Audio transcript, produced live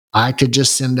I could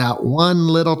just send out one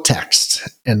little text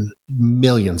and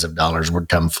millions of dollars would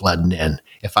come flooding in.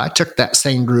 If I took that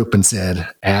same group and said,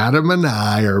 Adam and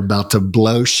I are about to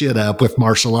blow shit up with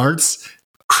martial arts,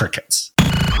 crickets.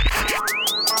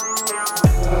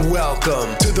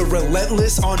 Welcome to the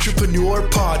Relentless Entrepreneur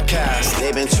Podcast.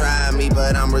 They've been trying me,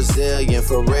 but I'm resilient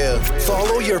for real.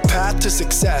 Follow your path to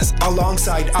success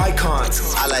alongside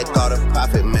icons. I like all the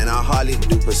profit, man. I hardly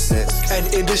do percents.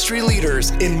 And industry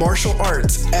leaders in martial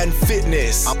arts and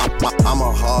fitness. I'm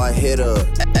a hard hitter.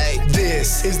 Hey.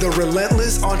 This is the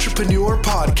Relentless Entrepreneur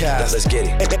Podcast. Let's get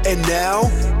it. And now,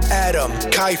 Adam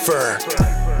Kiefer.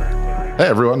 Hey,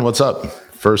 everyone. What's up?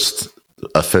 First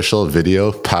official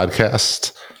video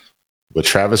podcast with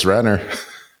Travis Renner.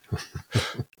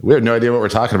 We have no idea what we're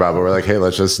talking about, but we're like, hey,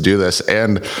 let's just do this.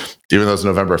 And even though it's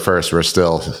November 1st, we're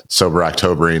still sober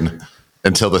Octobering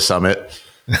until the summit.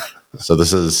 So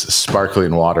this is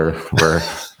sparkling water we're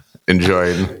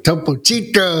enjoying. Topo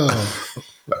Chico.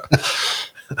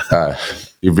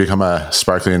 You've become a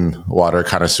sparkling water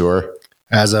connoisseur.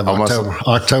 As of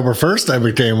October 1st, I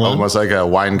became one. Almost like a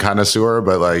wine connoisseur,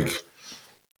 but like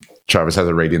Travis has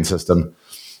a rating system.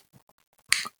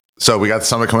 So we got the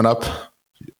summit coming up.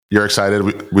 You're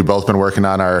excited. We've both been working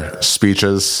on our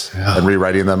speeches and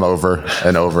rewriting them over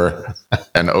and over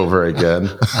and over again.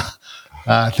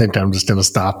 I think I'm just going to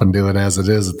stop and do it as it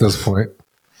is at this point.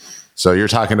 So you're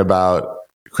talking about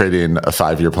creating a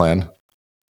 5-year plan?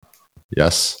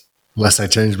 Yes. Unless I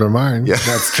change my mind. Yeah.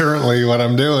 That's currently what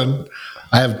I'm doing.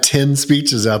 I have 10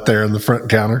 speeches out there in the front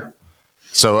counter.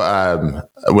 So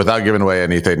without giving away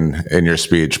anything in your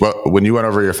speech, when you went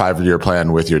over your 5-year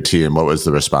plan with your team, what was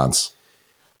the response?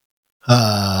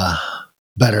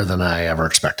 Better than I ever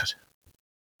expected.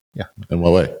 Yeah. In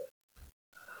what way?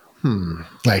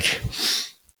 Like,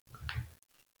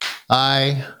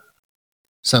 I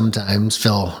sometimes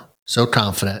feel so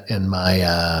confident in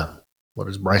my, what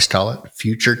does Bryce call it?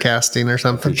 Future casting or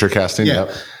something? Future casting, yeah.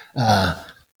 Yep.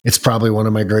 It's probably one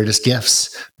of my greatest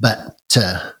gifts, but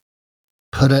to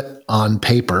put it on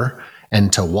paper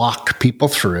and to walk people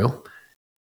through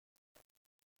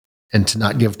and to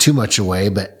not give too much away,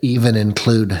 but even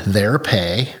include their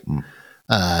pay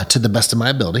to the best of my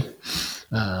ability.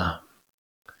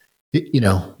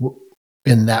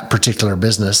 In that particular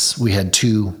business, we had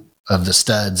 2 of the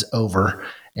studs over,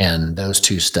 and those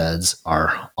 2 studs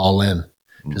are all in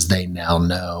because they now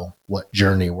know what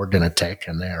journey we're going to take,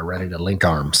 and they are ready to link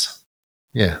arms.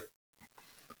 Yeah.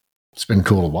 It's been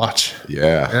cool to watch.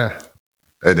 Yeah.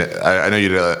 And I know you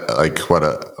did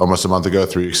almost a month ago,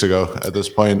 3 weeks ago at this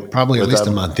point? Probably at least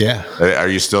a month, yeah. Are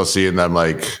you still seeing them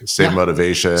same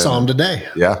motivation? Saw them today.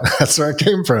 Yeah. That's where I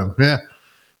came from. Yeah.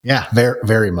 Yeah. Very,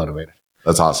 very motivated.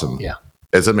 That's awesome. Yeah.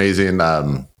 It's amazing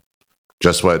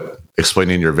just what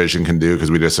explaining your vision can do,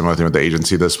 because we did a similar thing with the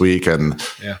agency this week, and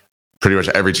pretty much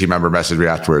every team member messaged me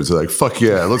afterwards. They're like, fuck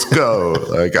yeah, let's go.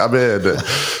 Like, I'm in.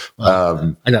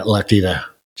 I got lucky to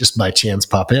just by chance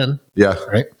pop in. Yeah.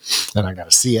 Right. And I got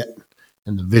to see it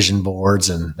and the vision boards,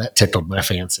 and that tickled my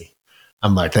fancy.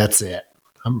 I'm like, that's it.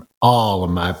 All of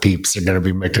my peeps are going to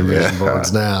be making vision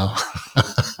boards now.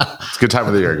 It's a good time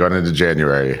of the year going into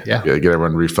January. Yeah. Get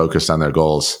everyone refocused on their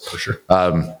goals. For sure.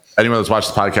 Anyone that's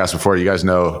watched the podcast before, you guys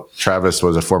know Travis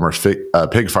was a former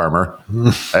pig farmer.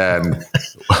 And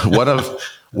one of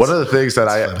the things that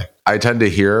I tend to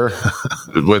hear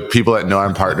with people that know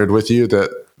I'm partnered with you,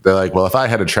 that they're like, well, if I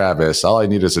had a Travis, all I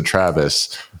need is a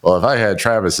Travis. Well, if I had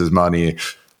Travis's money.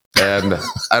 And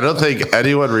I don't think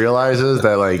anyone realizes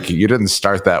that you didn't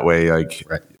start that way.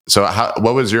 Right. So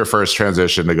what was your first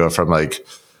transition to go from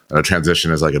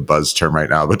transition is like a buzz term right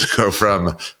now, but to go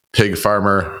from pig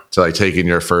farmer to taking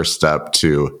your first step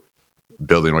to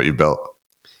building what you built?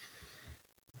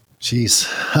 Jeez.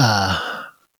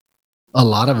 A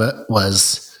lot of it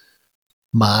was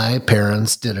my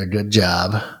parents did a good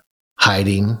job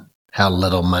hiding how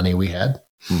little money we had.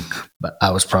 But I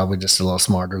was probably just a little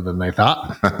smarter than they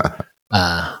thought.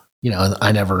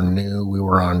 I never knew we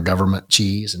were on government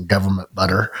cheese and government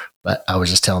butter, but I was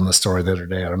just telling the story the other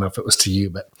day. I don't know if it was to you,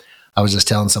 but I was just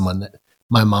telling someone that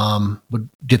my mom would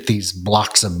get these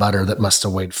blocks of butter that must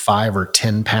have weighed 5 or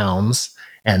 10 pounds.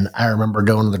 And I remember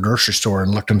going to the grocery store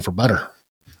and looking for butter.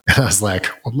 And I was like,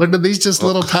 well, look at these just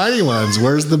little tiny ones.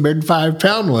 Where's the big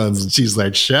 5-pound ones? And she's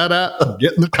like, shut up,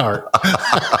 get in the cart.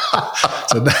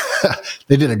 So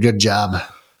they did a good job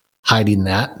hiding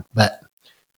that. But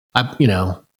I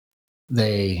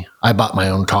bought my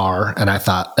own car, and I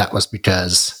thought that was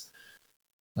because,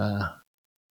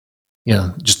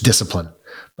 just discipline.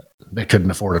 But they couldn't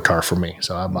afford a car for me.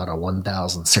 So I bought a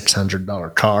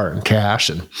 $1,600 car in cash.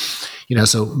 And,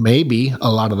 so maybe a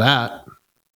lot of that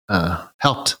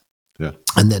helped. Yeah.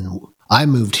 And then I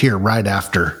moved here right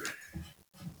after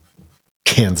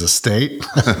Kansas State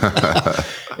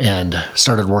and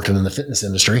started working in the fitness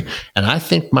industry. And I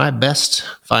think my best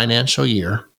financial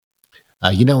year,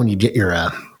 when you get your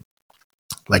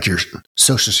your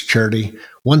Social Security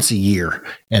once a year,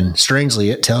 and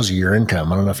strangely, it tells you your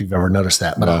income. I don't know if you've ever noticed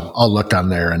that, but I'll look on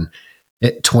there and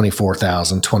it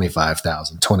 24,000,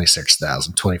 25,000,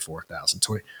 26,000, 24,000,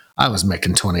 20. I was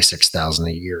making 26,000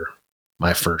 a year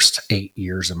my first 8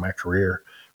 years of my career,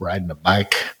 riding a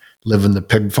bike, living the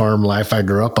pig farm life I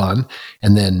grew up on.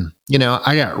 And then,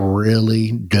 I got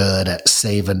really good at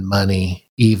saving money,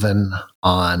 even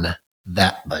on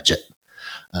that budget.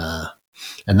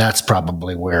 And that's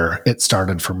probably where it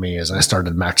started for me, as I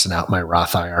started maxing out my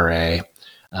Roth IRA.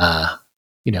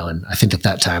 And I think at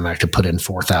that time I could put in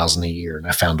 4,000 a year, and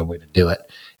I found a way to do it.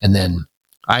 And then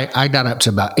I got up to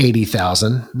about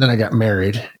 80,000. Then I got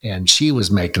married, and she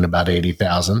was making about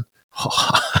 80,000.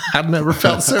 I've never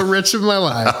felt so rich in my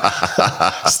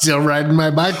life. Still riding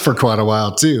my bike for quite a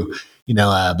while too,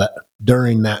 but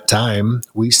during that time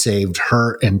we saved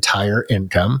her entire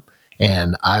income,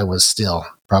 and I was still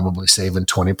probably saving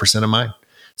 20% of mine.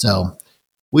 So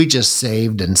we just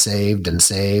saved and saved and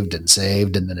saved and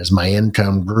saved. And then as my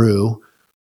income grew,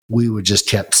 we would just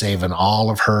kept saving all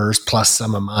of hers plus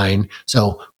some of mine.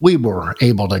 So we were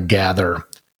able to gather,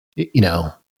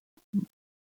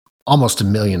 almost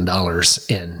 $1 million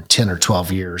in 10 or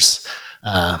 12 years.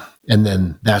 And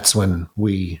then that's when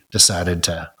we decided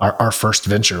our first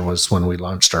venture was when we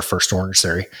launched our first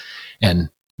Orangery. And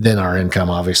then our income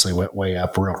obviously went way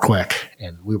up real quick,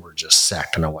 and we were just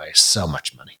sacking away so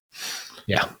much money.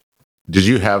 Yeah. Did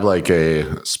you have like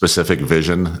a specific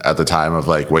vision at the time of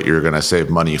like what you were going to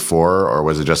save money for, or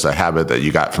was it just a habit that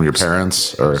you got from your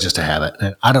parents? Or it was just a habit.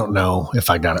 And I don't know if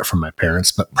I got it from my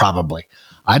parents, but probably.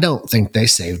 I don't think they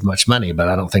saved much money, but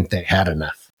I don't think they had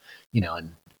enough.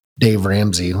 And Dave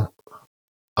Ramsey,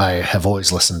 I have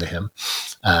always listened to him.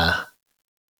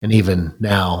 And even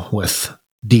now with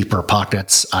deeper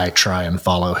pockets, I try and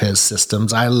follow his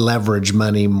systems. I leverage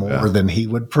money more than he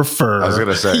would prefer. I was going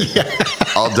to say,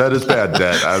 all debt is bad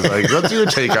debt. I was like, what's your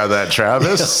take on that,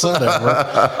 Travis?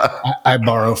 Whatever. I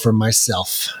borrow from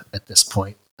myself at this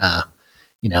point,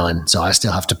 and so I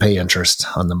still have to pay interest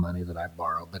on the money that I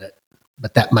borrow,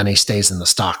 but that money stays in the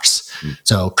stocks.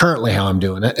 So currently how I'm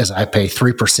doing it is I pay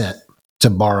 3% to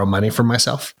borrow money from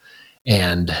myself,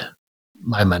 and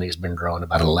my money has been growing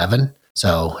about 11.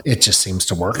 So it just seems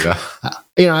to work.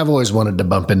 Yeah. I've always wanted to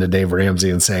bump into Dave Ramsey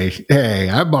and say, hey,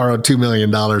 I borrowed $2 million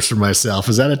from myself.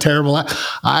 Is that a terrible?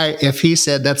 If he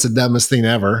said that's the dumbest thing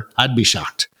ever, I'd be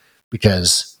shocked,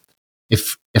 because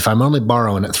if I'm only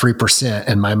borrowing at 3%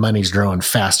 and my money's growing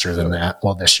faster than that,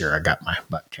 well, this year I got my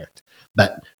butt kicked.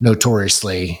 But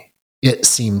notoriously, it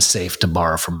seems safe to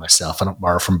borrow from myself. I don't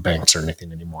borrow from banks or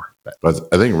anything anymore. But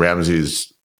I think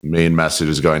Ramsey's main message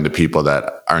is going to people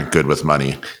that aren't good with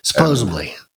money.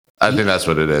 Supposedly. I think that's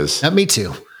what it is. Me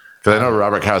too. Because I know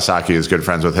Robert Kiyosaki is good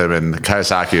friends with him, and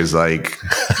Kiyosaki is like,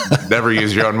 never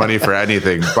use your own money for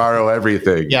anything. Borrow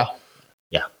everything. Yeah.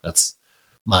 Yeah. That's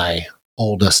my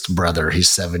oldest brother. He's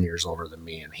 7 years older than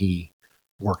me, and he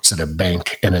works at a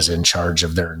bank and is in charge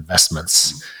of their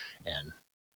investments. And,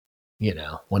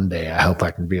 one day I hope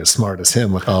I can be as smart as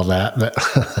him with all that. But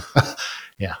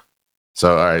yeah.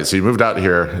 So, all right. So you moved out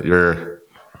here, you're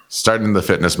starting the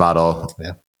fitness model.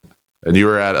 Yeah. And you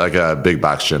were at like a big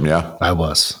box gym. Yeah. I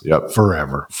was. Yep.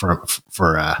 Forever for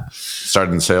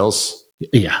starting sales.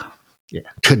 Yeah. Yeah.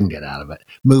 Couldn't get out of it.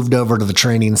 Moved over to the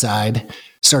training side,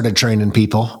 started training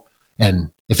people.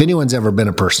 And if anyone's ever been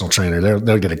a personal trainer,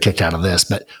 they'll get a kick out of this.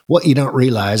 But what you don't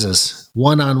realize is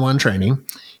one-on-one training,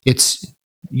 it's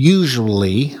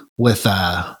usually with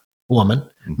a woman.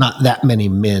 Not that many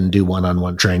men do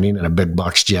one-on-one training in a big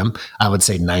box gym. I would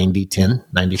say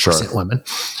 90% women.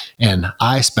 And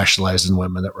I specialized in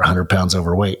women that were 100 pounds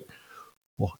overweight.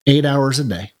 Well, 8 hours a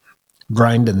day,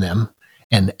 grinding them.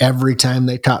 And every time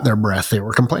they caught their breath, they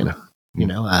were complaining.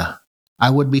 I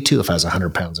would be too if I was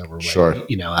 100 pounds overweight. Sure.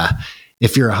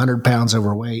 If you're 100 pounds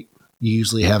overweight, you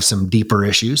usually have some deeper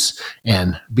issues.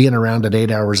 And being around at 8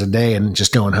 hours a day and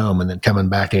just going home and then coming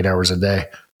back 8 hours a day,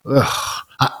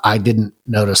 I didn't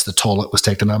notice the toll it was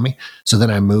taking on me. So then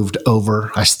I moved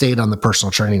over. I stayed on the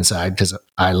personal training side because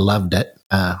I loved it.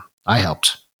 I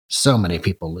helped so many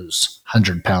people lose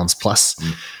 100 pounds plus.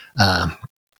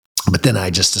 But then I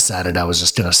just decided I was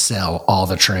just going to sell all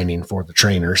the training for the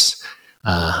trainers.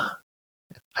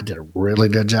 I did a really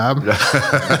good job.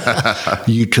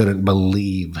 You couldn't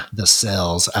believe the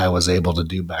sales I was able to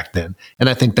do back then. And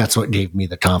I think that's what gave me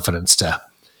the confidence to,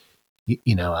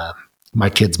 my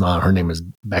kid's mom, her name is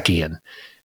Becky, and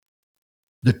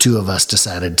the two of us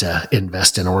decided to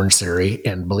invest in Orange Theory.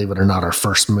 And believe it or not, our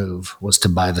first move was to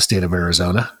buy the state of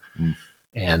Arizona.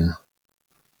 And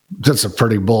that's a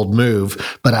pretty bold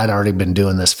move, but I'd already been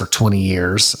doing this for 20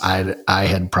 years. I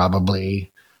had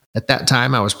probably, at that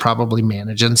time, I was probably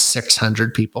managing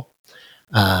 600 people.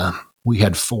 We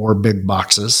had 4 big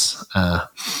boxes.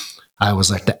 I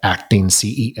was like the acting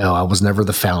CEO. I was never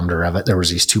the founder of it. There was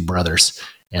these 2 brothers,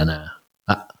 and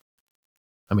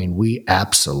I mean, we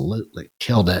absolutely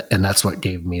killed it. And that's what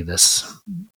gave me this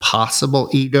possible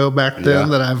ego back then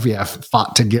that I've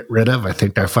fought to get rid of. I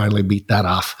think I finally beat that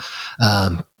off.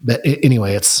 But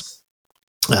anyway,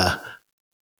 I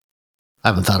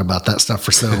haven't thought about that stuff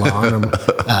for so long.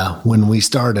 When we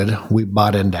started, we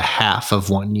bought into half of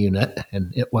one unit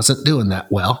and it wasn't doing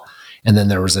that well. And then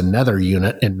there was another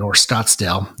unit in North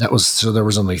Scottsdale. There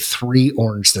was only 3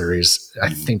 Orange Theories, I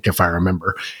think, if I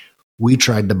remember. We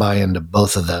tried to buy into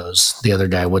both of those. The other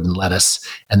guy wouldn't let us.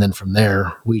 And then from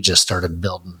there, we just started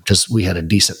building because we had a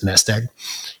decent nest egg.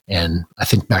 And I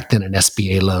think back then an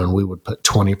SBA loan, we would put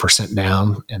 20%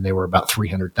 down and they were about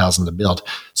 $300,000 to build.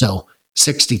 So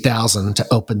 $60,000 to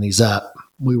open these up.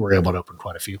 We were able to open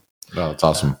quite a few. Oh, that's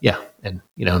awesome. Yeah. And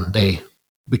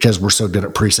because we're so good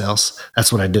at pre-sales,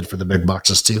 that's what I did for the big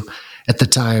boxes too. At the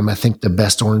time, I think the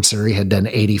best Orange Theory had done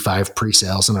 85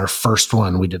 pre-sales, and our first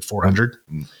one, we did 400.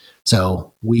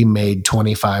 So we made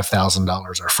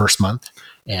 $25,000 our first month,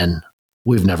 and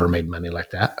we've never made money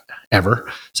like that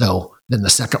ever. So then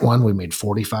the second one, we made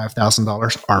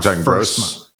 $45,000 our first gross?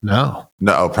 month.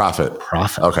 No, profit.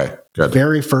 Okay, good.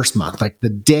 Very first month, like the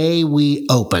day we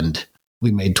opened,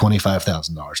 we made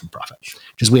 $25,000 in profit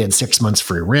because we had 6 months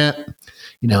free rent.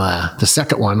 The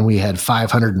second one, we had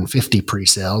 550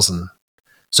 pre-sales. And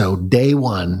so day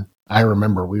one, I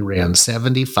remember we ran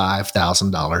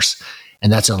 $75,000.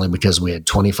 And that's only because we had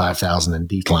 25,000 in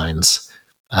declines.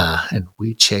 And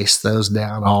we chased those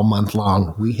down all month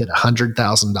long. We hit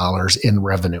 $100,000 in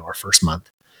revenue our first month.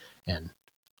 And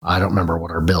I don't remember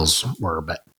what our bills were,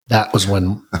 but that was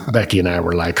when Becky and I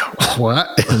were like, what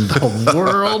in the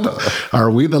world?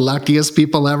 Are we the luckiest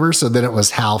people ever? So then it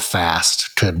was, how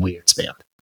fast could we expand?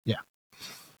 Yeah.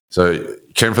 So you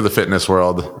came from the fitness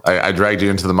world. I dragged you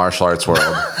into the martial arts world.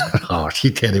 Oh,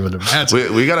 you can't even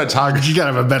imagine. We got to talk. You got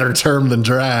to have a better term than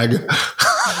drag.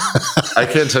 I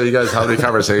can't tell you guys how many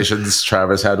conversations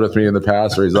Travis had with me in the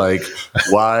past where he's like,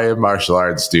 why martial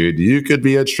arts, dude? You could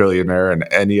be a trillionaire in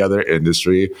any other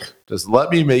industry. Just let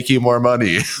me make you more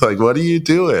money. Like, what are you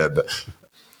doing?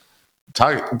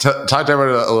 Talk to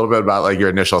everyone a little bit about like your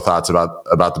initial thoughts about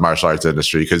the martial arts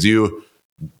industry, because you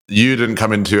didn't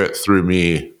come into it through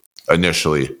me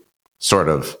initially, sort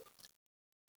of.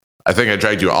 I think I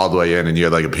dragged you all the way in, and you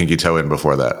had like a pinky toe in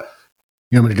before that.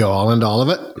 You want me to go all into all of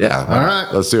it? Yeah. All right.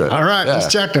 Let's do it. All right. Yeah.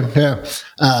 Just checking. Yeah.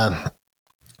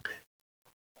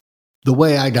 The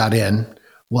way I got in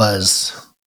was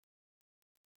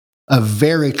a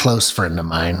very close friend of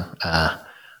mine. I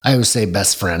always say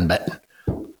best friend, but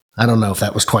I don't know if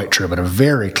that was quite true, but a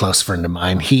very close friend of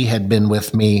mine. He had been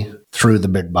with me through the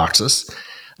big boxes.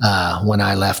 When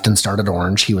I left and started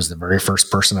Orange, he was the very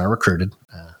first person I recruited.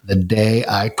 The day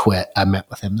I quit, I met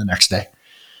with him the next day.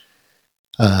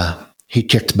 He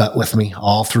kicked butt with me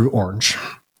all through Orange,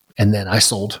 and then I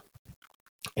sold.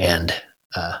 And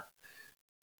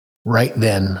right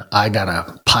then, I got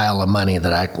a pile of money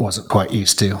that I wasn't quite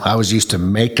used to. I was used to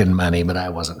making money, but I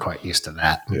wasn't quite used to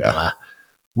that. Yeah.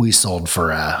 We sold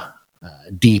for a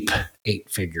deep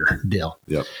 8-figure deal.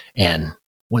 Yep. And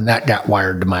when that got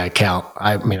wired to my account,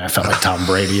 I felt like Tom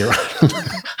Brady.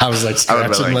 I was like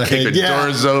scratching my head.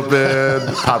 Doors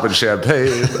open, popping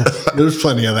champagne. There was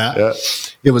plenty of that. Yeah.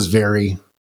 It was very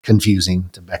confusing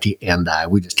to Becky and I.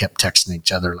 We just kept texting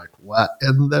each other like, what is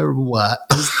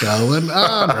going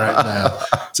on right now?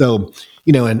 So,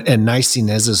 and nice thing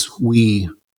is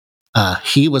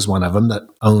he was one of them that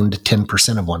owned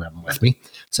 10% of one of them with me.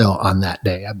 So on that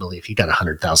day, I believe he got a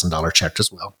 $100,000 check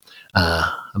as well.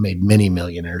 I made many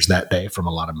millionaires that day from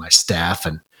a lot of my staff.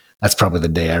 And that's probably the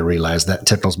day I realized that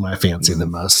tickles my fancy the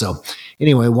most. So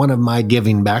anyway, one of my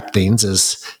giving back things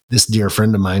is this dear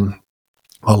friend of mine,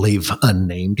 I'll leave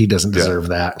unnamed. He doesn't deserve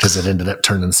that because it ended up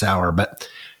turning sour, but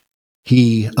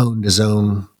he owned his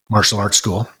own martial arts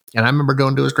school. And I remember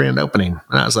going to his grand opening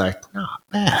and I was like, not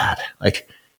bad. Like,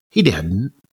 he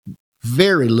did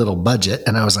very little budget.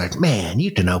 And I was like, man, you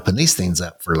can open these things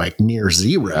up for like near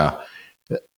zero. Yeah.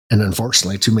 And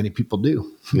unfortunately, too many people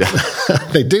do. Yeah.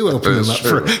 They do open them up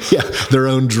for their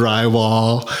own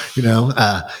drywall,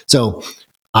 So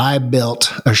I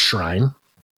built a shrine.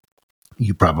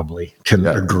 you probably can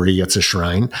agree it's a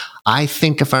shrine. I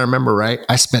think if I remember right,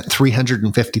 I spent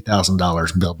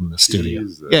 $350,000 building the studio.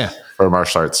 Jesus. Yeah. For a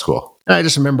martial arts school. And I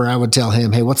just remember I would tell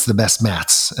him, hey, what's the best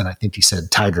mats? And I think he said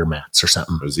tiger mats or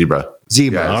something. Or zebra.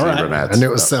 Zebra. Yeah, All zebra right. mats. I knew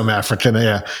it was some African.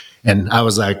 Yeah. And I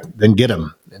was like, then get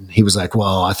them. And he was like,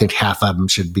 well, I think half of them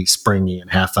should be springy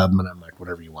and half of them. And I'm like,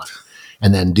 whatever you want.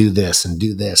 And then do this and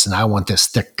do this. And I want this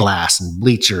thick glass and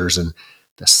bleachers and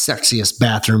the sexiest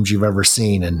bathrooms you've ever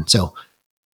seen. And so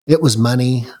it was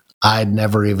money I'd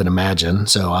never even imagined.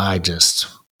 So I just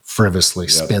frivolously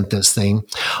spent this thing.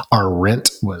 Our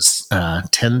rent was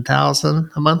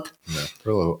 $10,000 a month. Yeah, a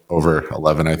little over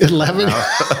 11, I think. 11?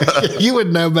 You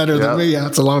would know better than me. Yeah,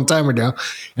 it's a long time ago.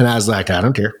 And I was like, I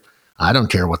don't care. I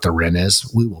don't care what the rent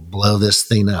is. We will blow this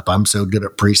thing up. I'm so good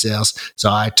at pre-sales.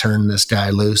 So I turned this guy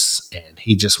loose and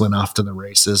he just went off to the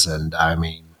races. And I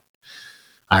mean,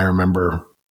 I don't remember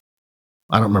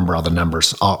all the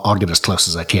numbers. I'll get as close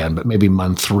as I can, but maybe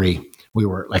month 3, we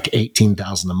were like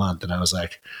 $18,000 a month. And I was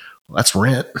like, well, that's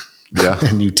rent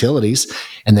and utilities.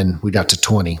 And then we got to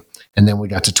 20 and then we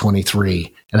got to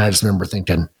 23. And I just remember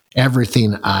thinking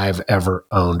everything I've ever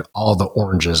owned, all the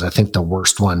oranges, I think the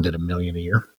worst one did $1 million a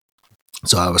year.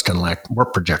 So I was kind of like, we're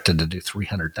projected to do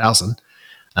 300,000.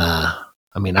 I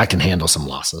mean, I can handle some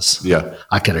losses. Yeah.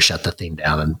 I could have shut the thing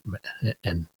down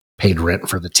and paid rent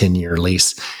for the 10-year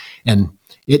lease. And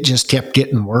it just kept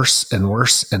getting worse and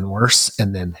worse and worse.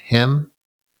 And then him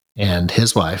and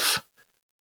his wife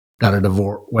got a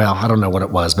divorce. Well, I don't know what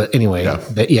it was, but anyway,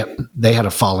 they had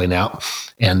a falling out.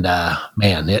 And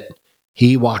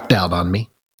he walked out on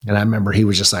me. And I remember he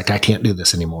was just like, I can't do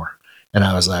this anymore. And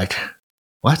I was like,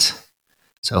 what?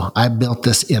 So I built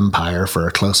this empire for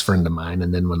a close friend of mine.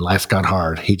 And then when life got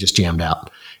hard, he just jammed out.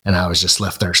 And I was just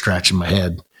left there scratching my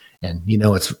head. And you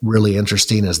know, what's really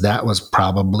interesting is that was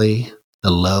probably the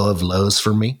low of lows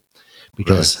for me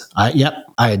because I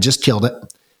had just killed it.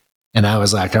 And I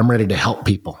was like, I'm ready to help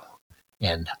people.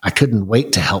 And I couldn't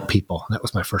wait to help people. That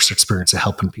was my first experience of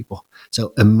helping people.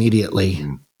 So immediately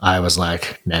I was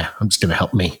like, nah, I'm just going to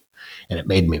help me. And it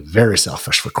made me very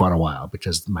selfish for quite a while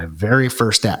because my very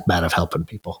first at-bat of helping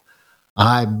people,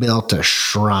 I built a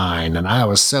shrine and I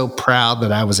was so proud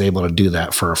that I was able to do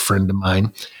that for a friend of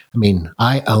mine. I mean,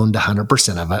 I owned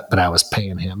 100% of it, but I was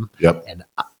paying him. Yep. And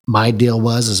my deal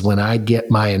was when I get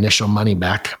my initial money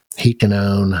back, he can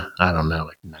own, I don't know,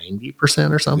 like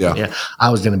 90% or something. Yeah. I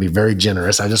was going to be very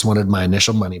generous. I just wanted my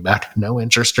initial money back, no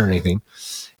interest or anything.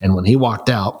 And when he walked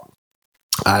out,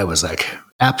 I was like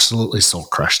absolutely soul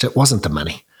crushed. It wasn't the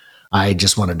money. I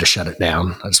just wanted to shut it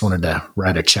down. I just wanted to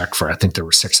write a check for, I think there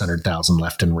was 600,000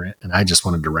 left in rent. And I just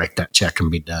wanted to write that check and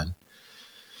be done.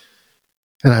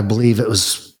 And I believe it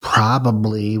was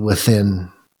probably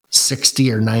within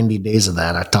 60 or 90 days of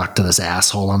that, I talked to this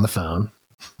asshole on the phone.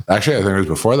 Actually, I think it was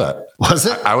before that. Was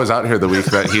it? I was out here the week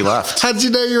that he left. How'd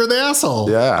you know you were the asshole?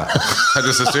 Yeah, I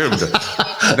just assumed.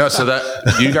 No, so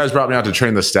that you guys brought me out to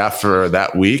train the staff for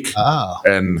that week. Oh.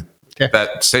 And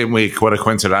that same week, what a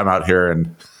coincidence, I'm out here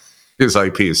and he's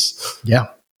like, peace. Yeah.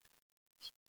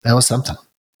 That was something.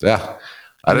 Yeah.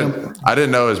 I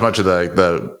didn't know as much of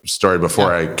the story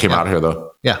before I came out here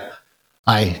though. Yeah.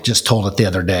 I just told it the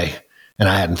other day and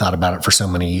I hadn't thought about it for so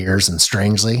many years. And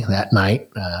strangely, that night,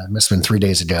 it must have been 3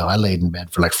 days ago, I laid in bed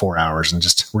for like 4 hours and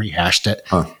just rehashed it.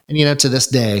 Huh. And, you know, to this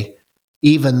day,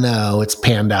 even though it's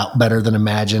panned out better than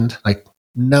imagined, like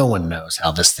no one knows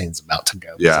how this thing's about to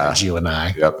go besides you and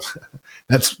I. Yep.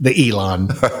 That's the Elon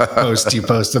post you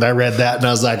posted. I read that and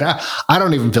I was like, I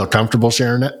don't even feel comfortable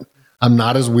sharing it. I'm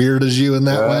not as weird as you in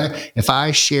that way. If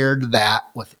I shared that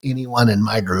with anyone in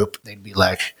my group, they'd be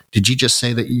like, did you just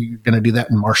say that you're going to do that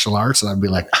in martial arts? And I'd be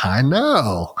like, I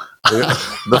know.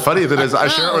 The funny thing is I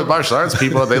share it with martial arts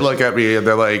people. They look at me and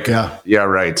they're like, yeah,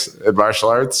 right. In martial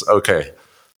arts. Okay.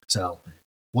 So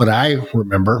what I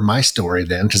remember, my story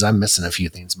then, because I'm missing a few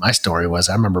things. My story was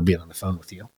I remember being on the phone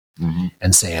with you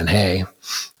and saying, hey,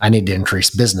 I need to increase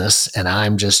business. And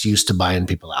I'm just used to buying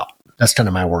people out. That's kind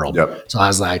of my world. Yep. So I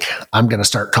was like, I'm going to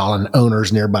start calling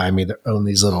owners nearby me that own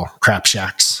these little crap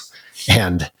shacks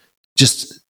and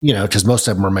just, you know, because most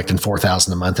of them are making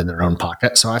 $4,000 a month in their own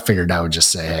pocket. So I figured I would just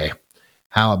say, hey,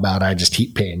 how about I just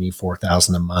keep paying you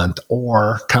 $4,000 a month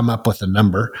or come up with a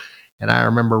number. And I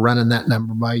remember running that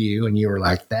number by you and you were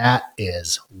like, that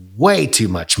is way too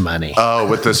much money. Oh,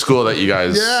 with the school that you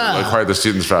guys acquired the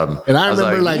students from. And I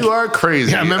remember like, you are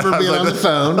crazy. Yeah, I remember being on the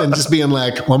phone and just being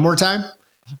like, one more time.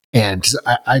 And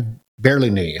I barely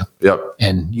knew you. Yep.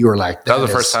 And you were like, that was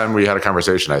the first time we had a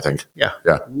conversation, I think. Yeah.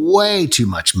 Way too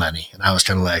much money. And I was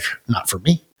kind of like, not for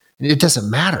me. And it doesn't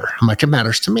matter. I'm like, it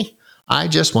matters to me. I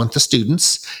just want the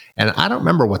students. And I don't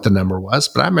remember what the number was,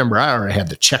 but I remember I already had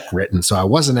the check written. So I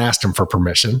wasn't asking for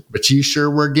permission, but you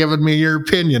sure were giving me your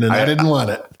opinion and I didn't want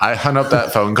it. I hung up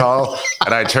that phone call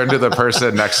and I turned to the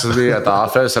person next to me at the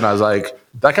office and I was like,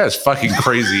 that guy's fucking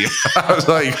crazy. I was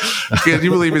like, can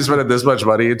you believe he's spending this much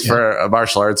money for a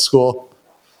martial arts school?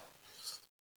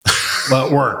 Well,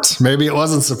 it worked. Maybe it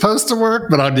wasn't supposed to work,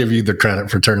 but I'll give you the credit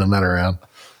for turning that around.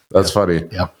 That's funny.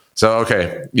 Yeah. So,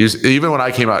 okay. Even when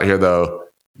I came out here, though,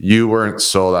 you weren't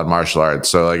sold on martial arts.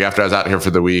 So, like, after I was out here for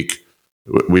the week,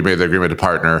 we made the agreement to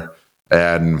partner,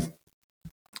 and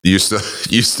you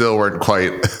still weren't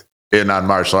quite in on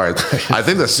martial arts. I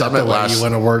think the summit last. You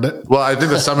want to word it? Well, I think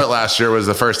the summit last year was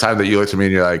the first time that you looked at me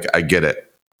and you're like, "I get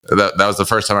it." That was the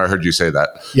first time I heard you say that.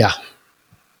 Yeah.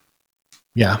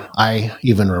 Yeah, I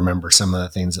even remember some of the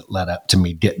things that led up to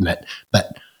me getting it,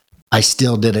 but I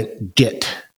still didn't get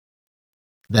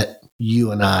that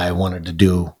you and I wanted to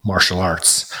do martial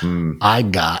arts. I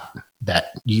got that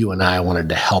you and I wanted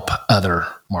to help other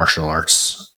martial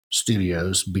arts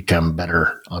studios become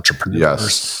better entrepreneurs.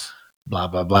 Yes. Blah,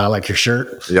 blah, blah, like your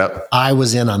shirt. Yep. I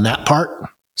was in on that part.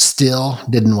 Still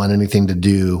didn't want anything to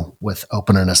do with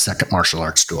opening a second martial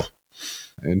arts school.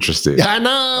 Interesting. Yeah, I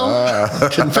know.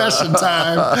 Confession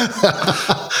time.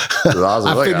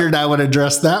 I figured I would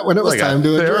address that when it was time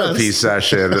to address. Therapy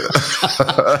session.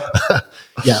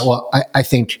 Yeah, well, I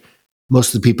think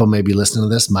most of the people maybe listening to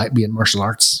this might be in martial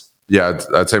arts. Yeah,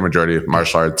 I'd say majority of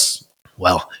martial arts.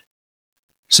 Well,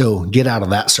 so get out of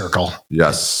that circle.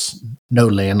 Yes. No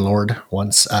landlord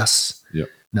wants us. Yep.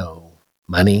 No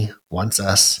money wants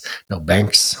us. No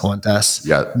banks want us.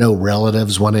 Yeah. No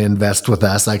relatives want to invest with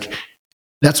us. Like,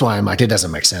 that's why I'm like, it doesn't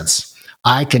make sense.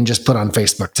 I can just put on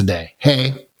Facebook today,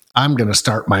 hey, I'm going to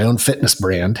start my own fitness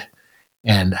brand.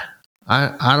 And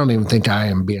I don't even think I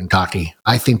am being cocky.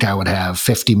 I think I would have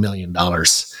 $50 million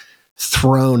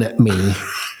thrown at me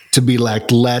to be like,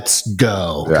 let's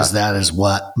go. Because that is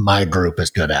what my group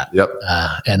is good at. Yep.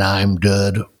 And I'm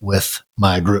good with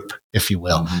my group, if you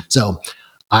will. Mm-hmm. So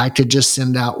I could just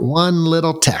send out one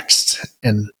little text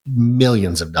and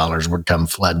millions of dollars would come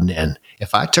flooding in.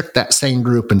 If I took that same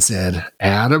group and said,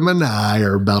 Adam and I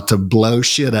are about to blow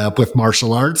shit up with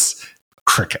martial arts,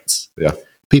 crickets. Yeah.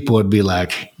 People would be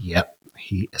like, yep,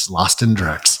 he is lost in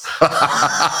drugs.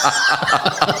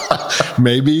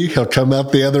 Maybe he'll come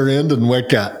out the other end and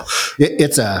wake up.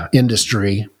 It's an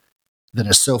industry that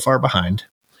is so far behind.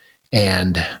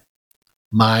 And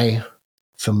my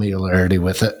familiarity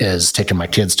with it is taking my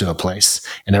kids to a place.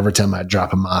 And every time I drop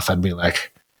them off, I'd be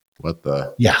like, what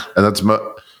the? Yeah. And that's,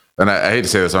 and I hate to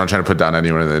say this, I'm not trying to put down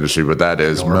anyone in the industry, but that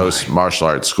is most martial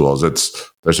arts schools.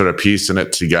 They're sort of piecing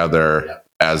it together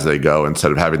as they go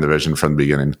instead of having the vision from the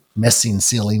beginning. Missing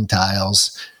ceiling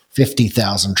tiles,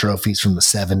 50,000 trophies from the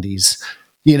 70s.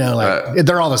 You know, like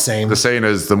they're all the same. The saying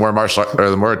is the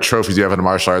more trophies you have in a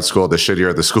martial arts school, the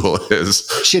shittier the school is.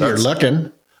 Shittier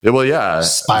looking. Well, yeah.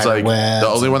 Spider it's like webs.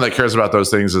 The only one that cares about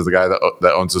those things is the guy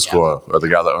that owns the school or the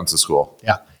guy that owns the school.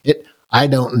 Yeah. I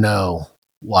don't know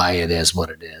why it is what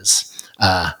it is.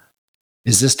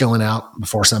 Is this going out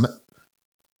before Summit?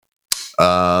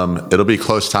 It'll be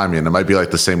close timing. It might be like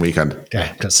the same weekend.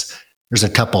 Okay. Because there's a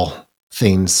couple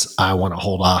things I want to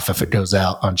hold off if it goes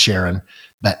out on Sharon.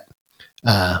 But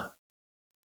I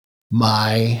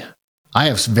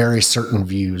have very certain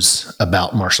views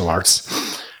about martial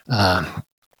arts.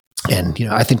 And, you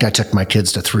know, I think I took my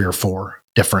kids to 3 or 4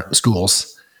 different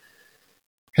schools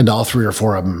and all 3 or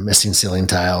 4 of them missing ceiling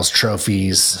tiles,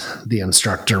 trophies. The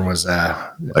instructor was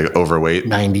like overweight,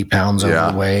 90 pounds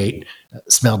overweight,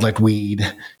 smelled like weed,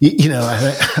 you know,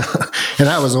 and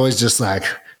I was always just like,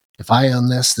 if I own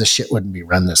this shit wouldn't be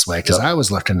run this way. Cause I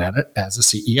was looking at it as a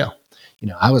CEO. You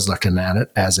know, I was looking at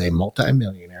it as a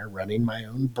multimillionaire running my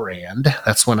own brand.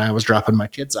 That's when I was dropping my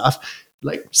kids off.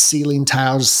 Like ceiling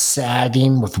tiles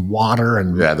sagging with water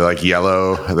and they're like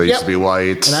yellow. They used to be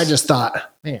white. And I just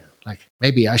thought, man, like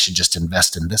maybe I should just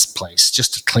invest in this place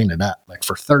just to clean it up. Like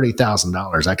for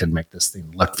 $30,000, I could make this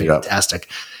thing look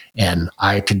fantastic. And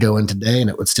I could go in today and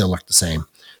it would still look the same.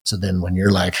 So then when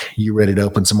you're like, you ready to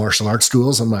open some martial arts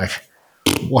schools? I'm like,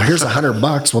 well, here's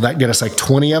 $100. Will that get us like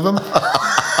 20 of them?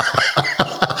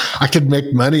 I could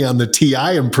make money on the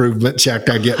TI improvement check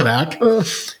I get back.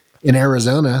 In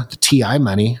Arizona, the TI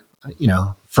money, you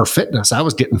know, for fitness, I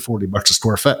was getting $40 a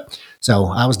square foot. So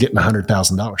I was getting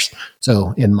 $100,000.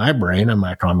 So in my brain, I'm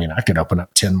like, I mean, I could open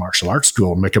up 10 martial arts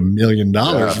school and make $1 million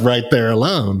right there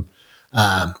alone.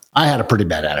 I had a pretty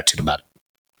bad attitude about it,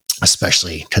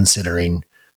 especially considering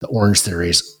the Orange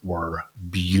Theories were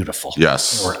beautiful.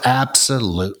 Yes. They were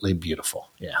absolutely beautiful.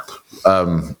 Yeah.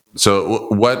 So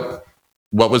what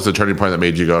what was the turning point that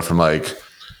made you go from like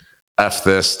F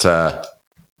this to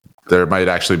there might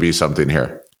actually be something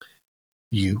here?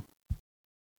 You.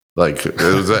 Like,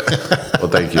 was it? Well,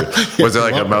 thank you. Was it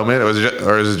like a moment?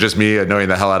 Or is it just me annoying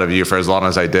the hell out of you for as long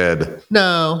as I did?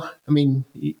 No, I mean,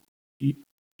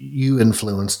 you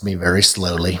influenced me very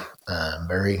slowly,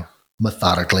 very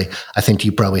methodically. I think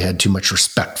you probably had too much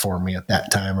respect for me at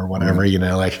that time or whatever,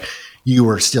 like you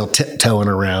were still tiptoeing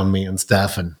around me and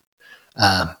stuff. And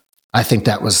I think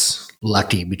that was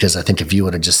lucky, because I think if you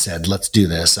would have just said, let's do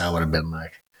this, I would have been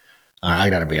like,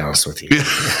 I got to be honest with you.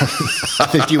 I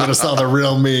think you would have saw the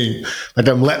real me. Like,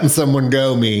 I'm letting someone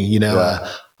go me,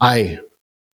 I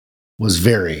was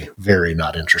very, very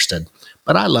not interested,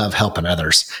 but I love helping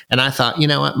others. And I thought, you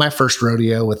know what, my first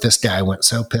rodeo with this guy went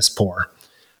so piss poor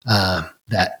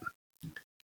that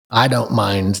I don't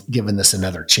mind giving this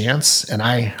another chance. And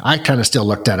I kind of still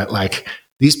looked at it like,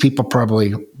 these people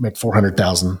probably make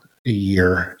 $400,000 a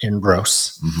year in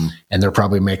gross, and they're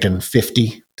probably making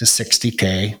 50 to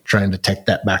 60K trying to take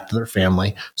that back to their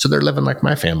family. So they're living like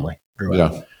my family grew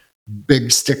up.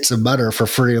 Big sticks of butter for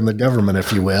free in the government,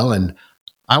 if you will. And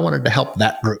I wanted to help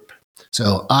that group.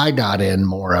 So I got in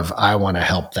more of, I want to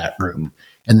help that group.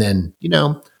 And then,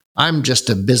 I'm just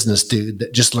a business dude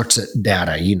that just looks at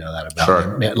data. You know that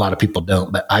about me. A lot of people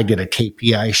don't, but I get a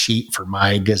KPI sheet for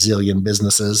my gazillion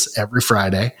businesses every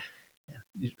Friday.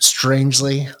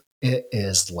 Strangely, it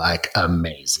is like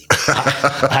amazing.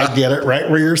 I get it right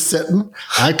where you're sitting.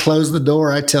 I close the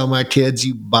door. I tell my kids,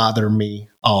 you bother me,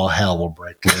 all hell will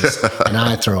break loose. And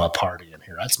I throw a party in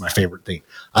here. That's my favorite thing.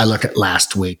 I look at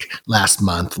last week, last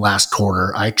month, last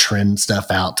quarter. I trend stuff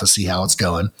out to see how it's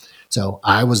going. So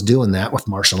I was doing that with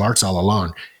martial arts all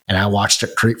along. And I watched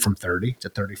it creep from 30 to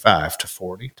 35 to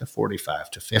 40 to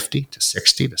 45 to 50 to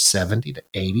 60 to 70 to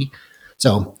 80.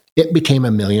 So it became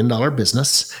 $1 million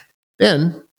business.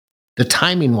 Then the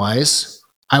timing wise,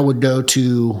 I would go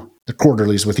to the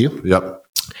quarterlies with you. Yep.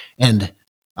 And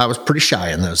I was pretty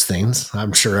shy in those things.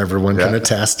 I'm sure everyone can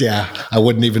attest. Yeah. I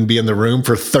wouldn't even be in the room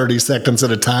for 30 seconds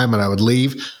at a time, and I would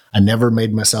leave. I never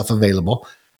made myself available.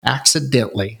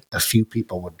 Accidentally, a few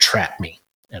people would trap me.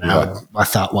 And I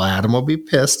thought, well, Adam will be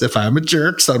pissed if I'm a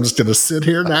jerk. So I'm just going to sit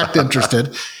here and act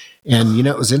interested. And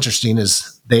what was interesting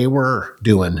is they were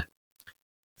doing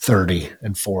 30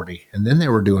 and 40, and then they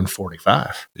were doing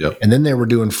 45. Yep. And then they were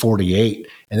doing 48.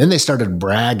 And then they started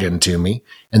bragging to me.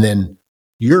 And then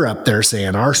you're up there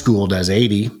saying our school does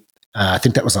 80. I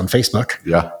think that was on Facebook.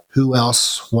 Yeah. Who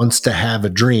else wants to have a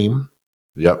dream?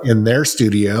 Yep. In their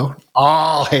studio,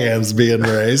 all hands being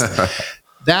raised.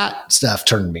 That stuff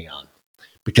turned me on,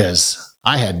 because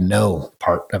I had no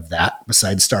part of that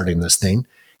besides starting this thing.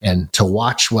 And to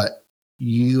watch what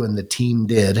you and the team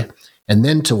did, and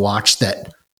then to watch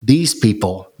that these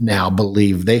people now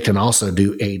believe they can also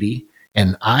do 80.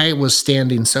 And I was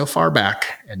standing so far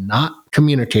back and not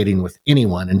communicating with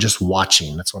anyone and just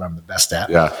watching. That's what I'm the best at.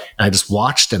 Yeah. And I just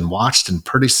watched, and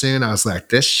pretty soon I was like,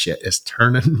 this shit is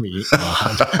turning me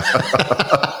on.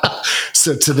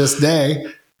 So to this day,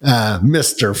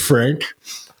 Mr. Frank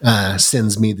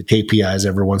sends me the KPIs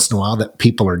every once in a while that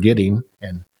people are getting.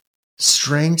 And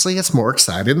strangely, it's more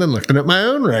exciting than looking at my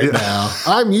own right now.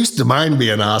 I'm used to mine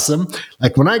being awesome.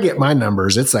 Like when I get my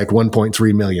numbers, it's like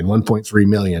 1.3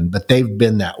 million, but they've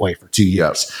been that way for 2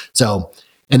 years. So,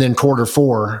 and then quarter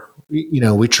four,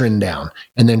 we trend down.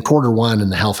 And then quarter one in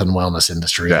the health and wellness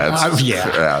industry.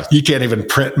 You can't even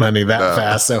print money that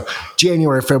fast. So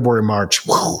January, February, March,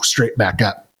 straight back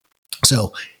up.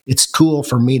 So it's cool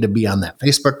for me to be on that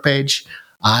Facebook page.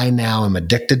 I now am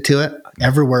addicted to it.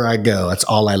 Everywhere I go, that's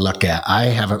all I look at. I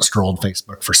haven't scrolled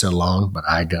Facebook for so long, but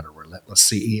I got a Relentless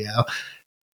CEO.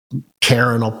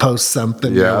 Karen will post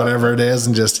something, whatever it is,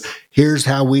 and just, here's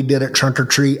how we did it, trunk or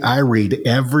treat. I read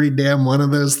every damn one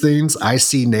of those things. I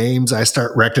see names I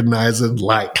start recognizing,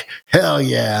 like, hell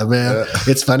yeah, man.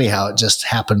 It's funny how it just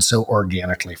happened so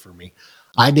organically for me.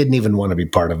 I didn't even want to be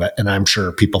part of it, and I'm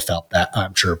sure people felt that.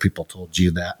 I'm sure people told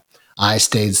you that. I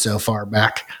stayed so far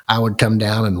back, I would come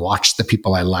down and watch the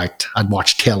people I liked. I'd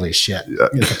watch Kelly's shit.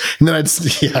 And then I'd,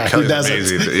 he does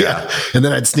it. And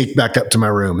then I'd sneak back up to my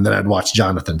room, and then I'd watch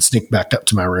Jonathan sneak back up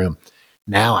to my room.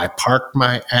 Now I park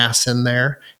my ass in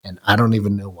there, and I don't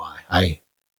even know why.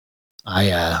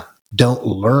 I don't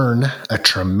learn a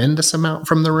tremendous amount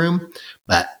from the room,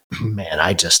 but man,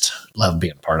 I just love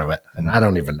being part of it. And I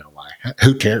don't even know why.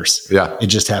 Who cares? Yeah. It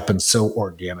just happens so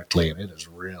organically, and it is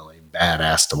really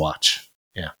badass to watch.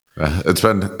 Yeah. It's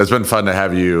been fun to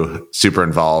have you super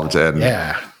involved, and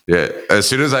Yeah. As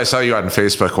soon as I saw you on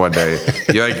Facebook one day,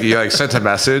 you sent a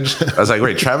message. I was like,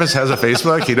 wait, Travis has a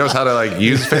Facebook? He knows how to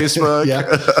use Facebook? Yeah.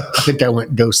 I think I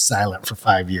went ghost silent for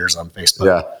 5 years on Facebook.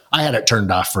 Yeah. I had it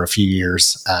turned off for a few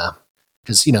years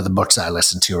because, the books I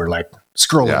listen to are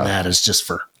scrolling that is just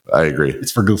for, I agree.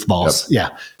 it's for goofballs.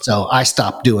 Yep. Yeah. So I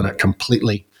stopped doing it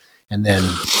completely. And then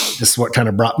this is what kind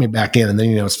of brought me back in. And then,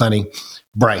 it's funny.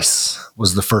 Bryce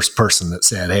was the first person that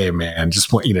said, "Hey man,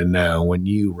 just want you to know when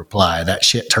you reply, that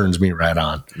shit turns me right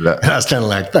on." Yeah. And I was kind of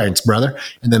like, "Thanks, brother."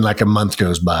 And then a month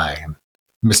goes by and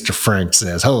Mr. Frank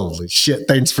says, "Holy shit,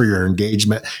 thanks for your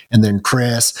engagement." And then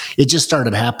Chris, it just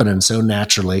started happening so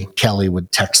naturally. Kelly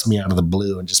would text me out of the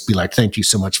blue and just be like, "Thank you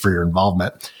so much for your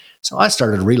involvement." So I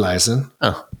started realizing,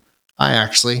 I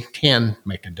actually can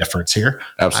make a difference here.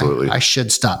 Absolutely. I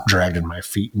should stop dragging my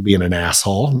feet and being an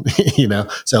asshole,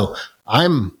 So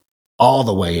I'm all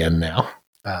the way in now.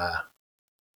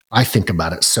 I think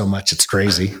about it so much. It's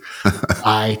crazy.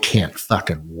 I can't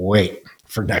fucking wait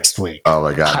for next week. Oh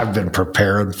my God. I've been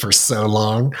preparing for so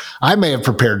long. I may have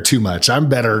prepared too much. I'm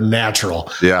better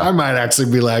natural. Yeah. I might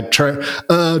actually be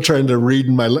trying to read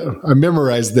I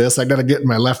memorized this. I got to get in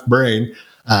my left brain.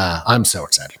 I'm so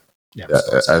excited. Yeah,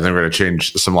 I think we're going to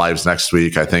change some lives next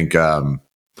week. I think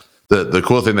the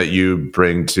cool thing that you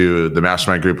bring to the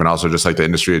mastermind group and also just the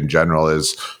industry in general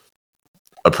is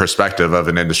a perspective of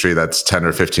an industry that's 10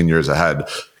 or 15 years ahead.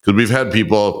 Because we've had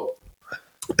people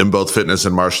in both fitness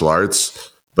and martial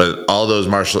arts, but all those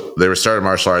they were started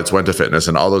martial arts, went to fitness,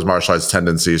 and all those martial arts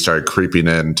tendencies started creeping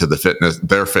into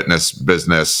their fitness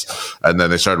business. And then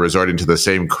they started resorting to the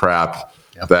same crap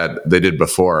that they did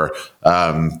before.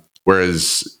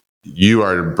 Whereas you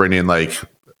are bringing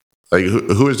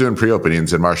who was doing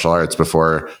pre-openings in martial arts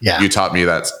before you taught me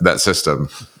that system.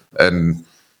 And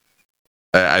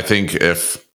I think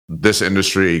if this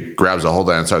industry grabs a hold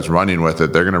of it and starts running with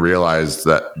it, they're going to realize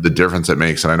that the difference it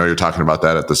makes. And I know you're talking about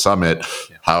that at the summit,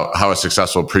 how a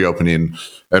successful pre-opening.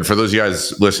 And for those of you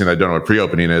guys listening that don't know what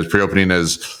pre-opening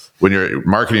is when you're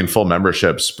marketing full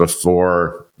memberships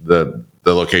before the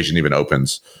location even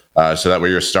opens. So that way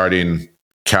you're starting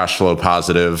cash flow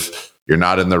positive. You're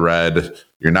not in the red.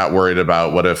 You're not worried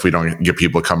about what if we don't get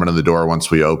people coming in the door once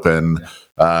we open.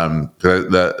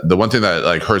 The one thing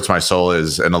that hurts my soul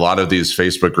is in a lot of these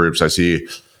Facebook groups, I see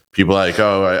people I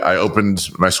opened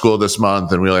my school this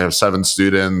month and we only have 7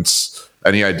 students.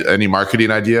 Any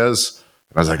marketing ideas?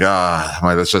 And I was like,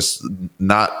 that's just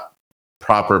not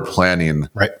proper planning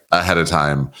ahead of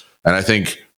time. And I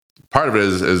think part of it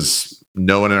is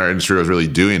no one in our industry was really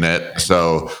doing it.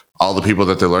 So all the people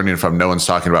that they're learning from, no one's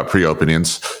talking about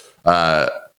pre-openings.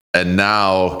 And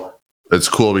now it's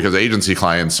cool because agency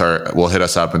clients will hit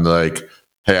us up and they're like,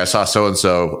 "Hey, I saw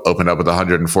so-and-so open up with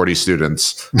 140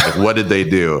 students. What did they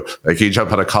do? Can you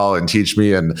jump on a call and teach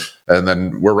me?" And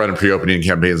then we're running pre-opening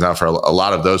campaigns now for a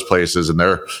lot of those places, and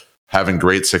they're having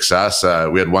great success.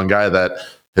 We had one guy that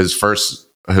his first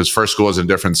school was in a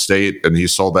different state, and he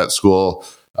sold that school,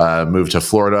 moved to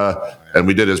Florida, and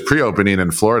we did his pre-opening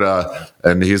in Florida.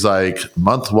 And he's like,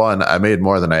 "Month 1, I made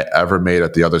more than I ever made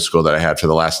at the other school that I had for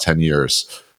the last 10 years.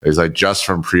 He's like, just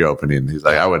from pre-opening. He's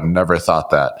like, "I would never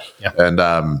thought that." Yeah.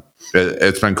 And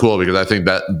it's been cool because I think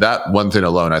that one thing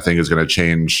alone, I think, is going to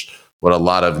change what a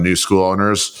lot of new school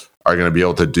owners are going to be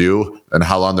able to do and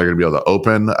how long they're going to be able to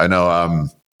open. I know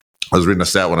I was reading a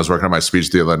stat when I was working on my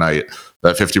speech the other night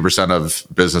that 50% of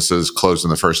businesses closed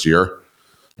in the first year.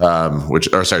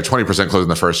 20% closed in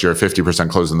the first year, 50%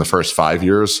 closed in the first 5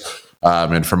 years.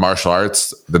 And for martial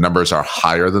arts, the numbers are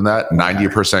higher than that.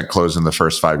 90% closed in the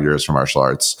first 5 years for martial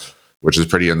arts, which is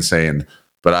pretty insane.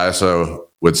 But I also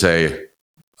would say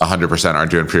 100%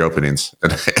 aren't doing pre-openings.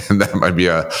 And that might be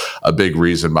a big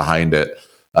reason behind it.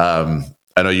 I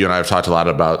know you and I have talked a lot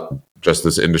about just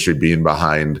this industry being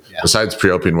behind. Yeah. Besides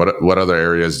pre-opening, what other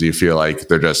areas do you feel like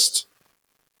they're just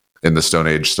in the Stone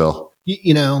Age still?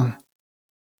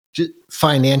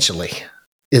 Financially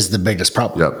is the biggest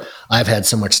problem. Yep. I've had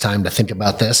so much time to think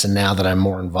about this, and now that I'm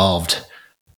more involved,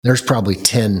 there's probably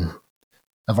 10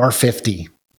 of our 50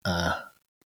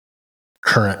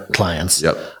 current clients.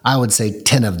 Yep. I would say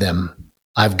 10 of them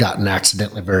I've gotten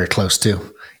accidentally very close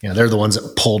to. They're the ones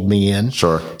that pulled me in.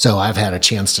 Sure. So I've had a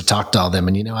chance to talk to all them,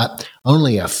 and you know what?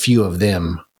 Only a few of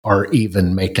them are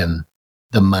even making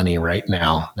the money right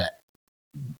now that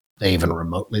they even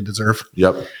remotely deserve.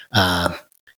 Yep.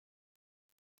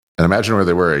 And imagine where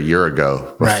they were a year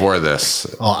ago before this.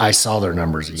 Well, I saw their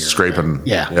numbers a year scraping.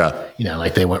 ago. Yeah.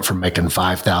 They went from making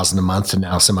 $5,000 a month, and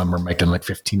now some of them are making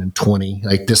 15 and 20.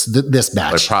 This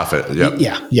batch. Like profit.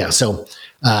 Yep. Yeah. So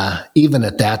even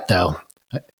at that, though,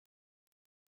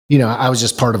 I was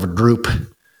just part of a group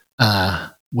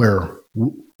where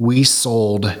we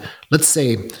sold, let's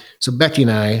say, so Becky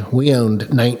and I, we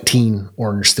owned 19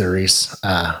 Orange Theories,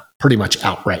 pretty much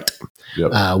outright.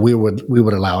 Yep. We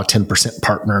would allow a 10%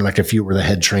 partner. Like if you were the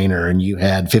head trainer and you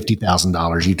had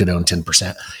 $50,000, you could own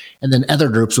 10%. And then other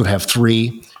groups would have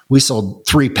three. We sold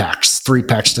three packs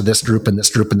to this group and this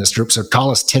group and this group. So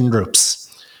call us 10 groups.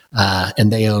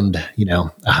 And they owned,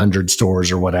 100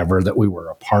 stores or whatever that we were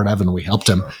a part of, and we helped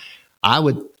them. I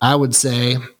would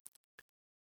say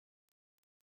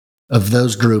of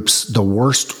those groups, the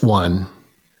worst one,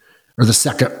 or the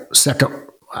second,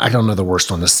 I don't know the worst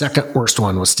one. The second worst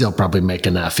one was still probably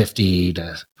making 50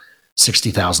 to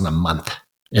 60,000 a month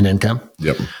in income.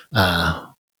 Yep.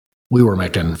 We were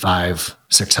making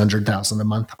 500,000-600,000 a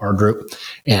month, our group,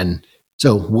 and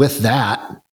so with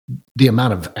that, the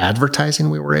amount of advertising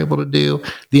we were able to do,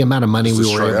 the amount of money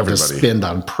we were able to spend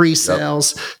on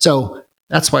pre-sales. Yep. So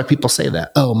that's why people say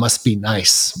that, oh, must be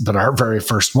nice. But our very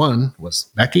first one was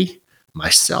Becky,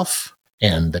 myself,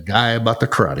 and the guy I bought the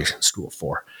karate school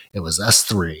for. It was us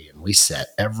three, and we set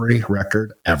every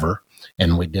record ever,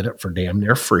 and we did it for damn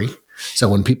near free. So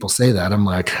when people say that, I'm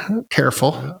like,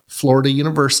 careful, Florida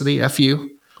University, F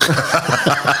you.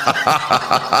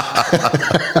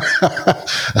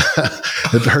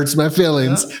 It hurts my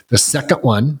feelings. Yeah. The second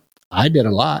one, I did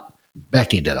a lot.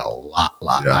 Becky did a lot.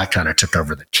 Yeah. I kind of took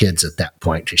over the kids at that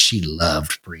point because she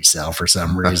loved pre-sale for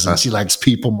some reason. She likes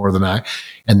people more than I.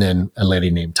 And then a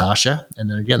lady named Tasha. And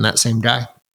then again, that same guy.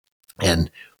 And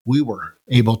we were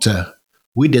able to,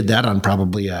 we did that on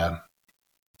probably a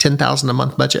 $10,000 a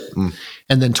month budget.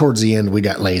 And then towards the end, we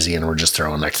got lazy and we're just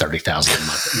throwing like $30,000 a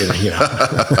month,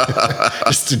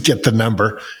 just to get the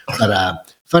number.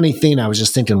 But funny thing, I was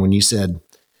just thinking when you said,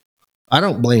 I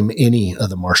don't blame any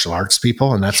of the martial arts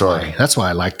people. And that's why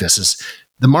I like this is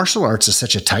the martial arts is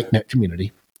such a tight knit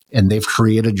community and they've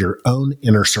created your own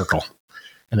inner circle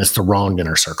and it's the wrong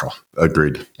inner circle.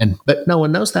 Agreed. But no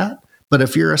one knows that. But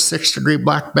if you're a 6th degree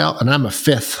black belt and I'm a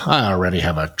 5th, I already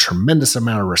have a tremendous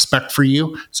amount of respect for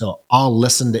you. So I'll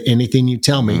listen to anything you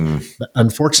tell me. But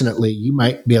unfortunately, you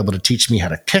might be able to teach me how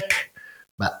to kick,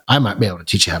 but I might be able to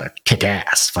teach you how to kick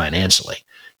ass financially.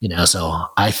 So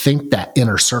I think that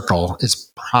inner circle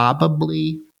is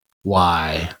probably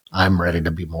why I'm ready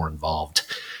to be more involved.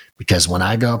 Because when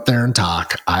I go up there and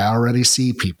talk, I already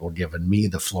see people giving me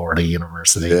the Florida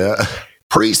University. Yeah.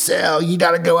 Pre-sale, you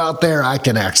got to go out there. I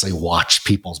can actually watch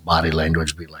people's body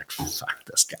language be like, fuck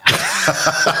this guy.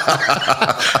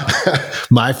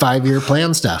 My 5-year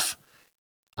plan stuff,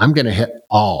 I'm going to hit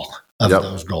all of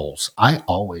those goals. I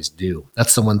always do.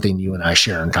 That's the one thing you and I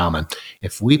share in common.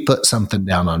 If we put something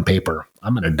down on paper,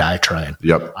 I'm going to die trying.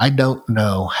 Yep. I don't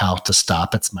know how to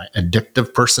stop. It's my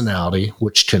addictive personality,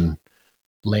 which can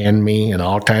land me in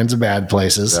all kinds of bad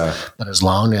places. Yeah. But as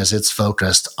long as it's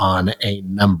focused on a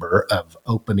number of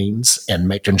openings and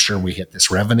making sure we hit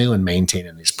this revenue and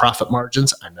maintaining these profit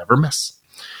margins, I never miss.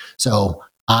 So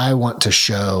I want to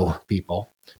show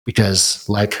people because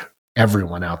like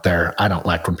everyone out there, I don't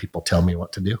like when people tell me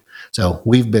what to do. So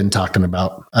we've been talking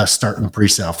about us starting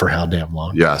pre-sale for how damn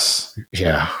long? Yes.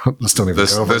 Yeah. Let's don't even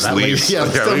go over that. Lease. Yeah,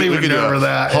 let's don't even go over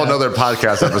that. Whole nother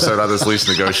podcast episode on this lease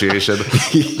negotiation.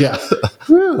 Yeah.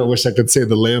 I wish I could say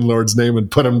the landlord's name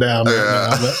and put him down.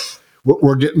 Right now, but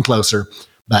we're getting closer.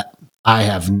 But I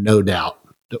have no doubt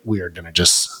that we are going to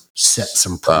just set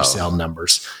some pre-sale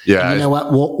numbers. Yeah. And you know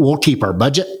what? We'll keep our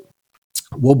budget.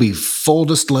 We'll be full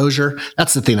disclosure.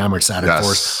 That's the thing I'm excited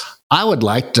for. I would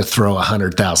like to throw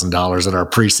 $100,000 at our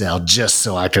pre-sale just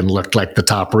so I can look like the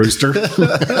top rooster.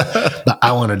 But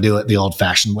I want to do it the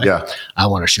old-fashioned way. Yeah. I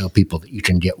want to show people that you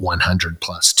can get 100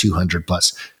 plus, 200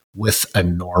 plus with a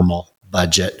normal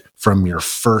budget from your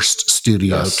first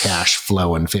studio cash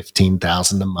flow and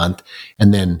 $15,000 a month.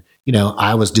 And then,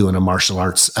 I was doing a martial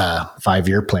arts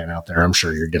 5-year plan out there. I'm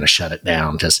sure you're going to shut it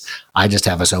down because I just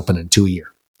have us open in 2 years.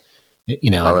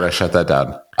 Why would I shut that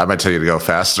down? I might tell you to go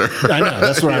faster. I know.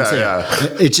 That's what I'm saying.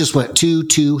 Yeah. It just went 2,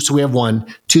 2. So we have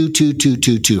 1, 2, 2, 2,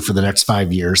 2, 2 for the next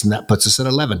 5 years. And that puts us at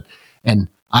 11. And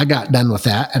I got done with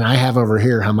that. And I have over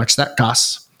here how much that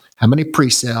costs, how many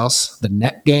pre-sales, the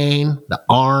net gain, the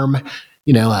arm,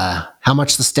 how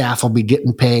much the staff will be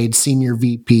getting paid, senior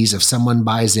VPs, if someone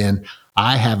buys in.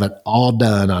 I have it all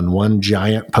done on one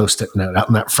giant Post-it note out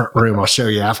in that front room. I'll show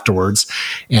you afterwards.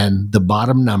 And the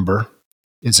bottom number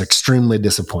is extremely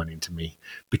disappointing to me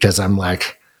because I'm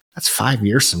like, that's 5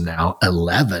 years from now,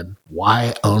 11.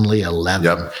 Why only 11?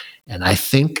 Yep. And I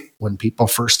think when people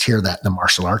first hear that in the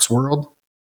martial arts world,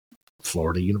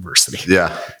 Florida University.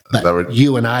 Yeah. But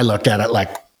you and I look at it like,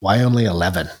 why only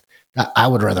 11? I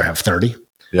would rather have 30.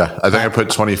 Yeah. I think I put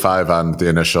 25 on the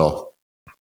initial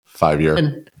 5 year.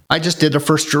 And I just did a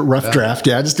first rough draft.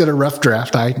 Yeah, I just did a rough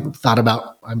draft. I'm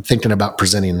thinking about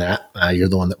presenting that. You're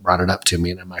the one that brought it up to me.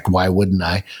 And I'm like, why wouldn't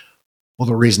I? Well,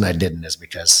 the reason I didn't is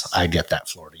because I get that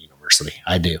Florida University.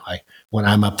 I do. When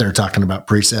I'm up there talking about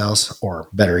pre-sales, or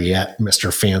better yet,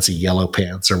 Mr. Fancy Yellow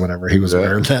Pants or whatever he was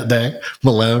wearing that day,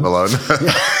 Malone. I love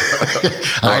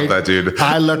that dude.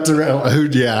 I looked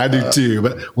around. Yeah, I do too.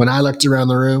 But when I looked around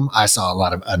the room, I saw a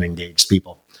lot of unengaged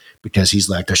people because he's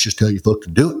like, let's just tell you folks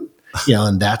to do it.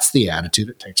 And that's the attitude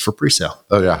it takes for pre-sale.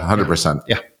 Oh yeah, 100%.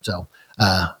 Yeah. So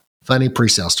funny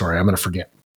pre-sale story. I'm going to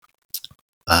forget.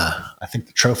 I think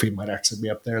the trophy might actually be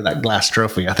up there, that glass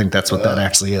trophy. I think that's what that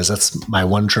actually is. That's my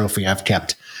one trophy I've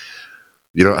kept.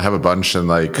 You don't have a bunch in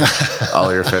like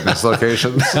all your fitness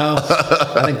locations? No,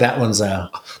 I think that one's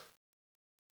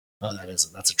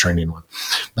that's a training one.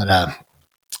 But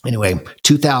anyway,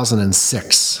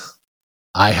 2006,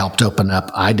 I helped open up.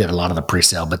 I did a lot of the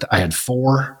pre-sale, but I had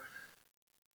 4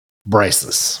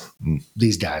 Bryces.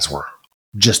 These guys were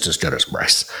just as good as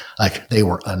Bryce. Like, they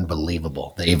were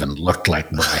unbelievable. They even looked like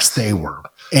Bryce. They were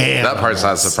animals. That part's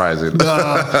not surprising.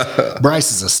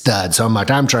 Bryce is a stud. So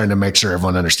I'm trying to make sure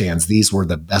everyone understands these were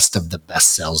the best of the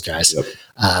best sales guys.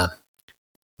 Yep.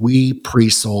 We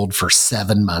pre-sold for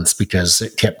 7 months because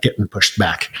it kept getting pushed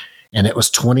back. And it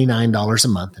was $29 a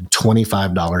month and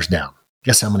 $25 down.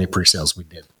 Guess how many pre-sales we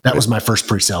did? That was my first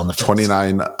pre-sale in the field.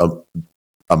 $29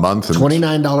 a month?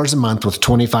 $29 a month with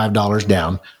 $25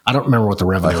 down. I don't remember what the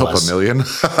revenue was. I hope $1 million.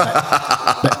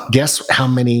 But guess how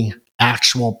many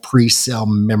actual pre-sale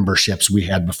memberships we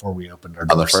had before we opened our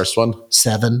doors? On the first one?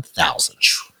 7,000.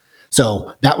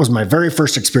 So that was my very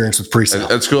first experience with pre-sale.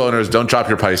 And school owners, don't drop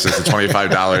your prices to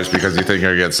 $25 because you think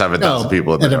you're going to get 7,000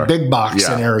 people in there. At a big box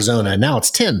in Arizona, now it's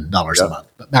 $10 a month.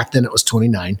 But back then it was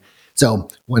 $29. So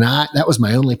that was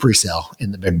my only pre-sale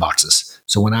in the big boxes.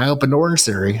 So when I opened Orange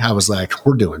Theory, I was like,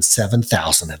 we're doing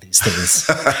 7,000 of these things.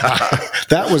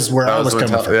 That was where I was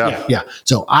coming from. Yeah.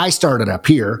 So I started up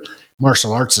here.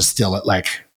 Martial arts is still at like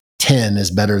 10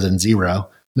 is better than 0.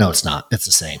 No, it's not. It's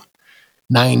the same.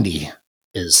 90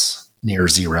 is near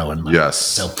 0 in my Yes.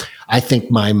 So I think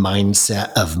my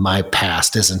mindset of my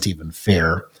past isn't even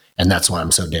fair. And that's why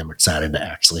I'm so damn excited to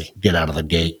actually get out of the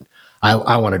gate.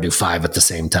 I want to do 5 at the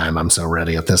same time. I'm so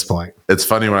ready at this point. It's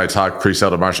funny when I talk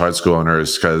pre-sale to martial arts school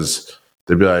owners because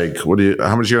they'd be like, how much are you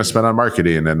going to spend on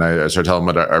marketing? And I start telling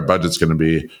them what our budget's going to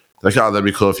be. They're like, oh, that'd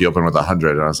be cool if you open with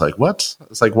 100. And I was like, what?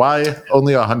 It's like, why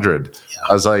only 100? Yeah.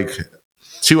 I was like,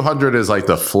 200 is like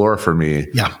the floor for me.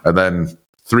 Yeah. And then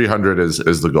 300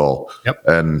 is the goal. Yep.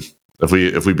 And if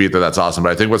we beat that, that's awesome.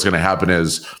 But I think what's going to happen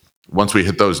is once we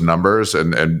hit those numbers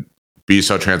and be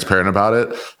so transparent about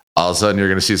it, all of a sudden you're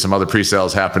going to see some other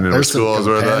pre-sales happening in schools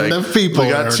where like, people we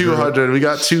got 200, we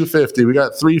got 250, we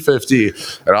got 350.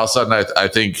 And all of a sudden I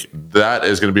think that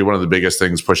is going to be one of the biggest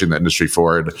things pushing the industry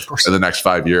forward in the next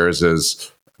 5 years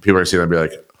is people are going to see that and be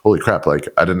like, holy crap, like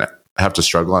I didn't have to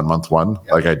struggle on month 1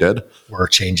 like I did. We're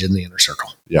changing the inner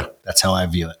circle. Yeah. That's how I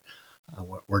view it.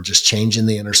 We're just changing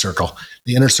the inner circle.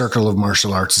 The inner circle of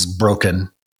martial arts is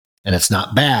broken. And it's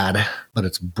not bad, but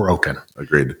it's broken.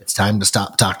 Agreed. It's time to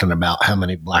stop talking about how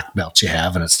many black belts you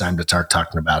have, and it's time to start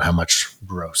talking about how much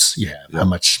gross you have, how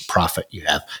much profit you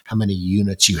have, how many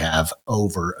units you have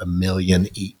over 1 million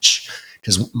each.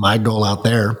 Because my goal out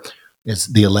there is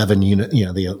the 11 unit,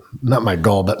 not my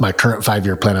goal, but my current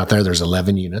 5-year plan out there, there's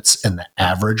 11 units, and the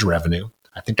average revenue,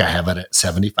 I think I have it at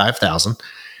 75,000.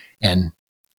 And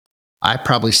I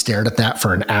probably stared at that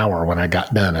for an hour when I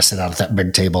got done. I sat out at that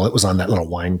big table. It was on that little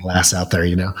wine glass out there,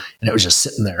 and it was just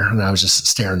sitting there, and I was just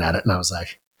staring at it, and I was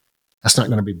like, that's not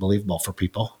going to be believable for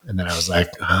people. And then I was like,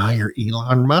 your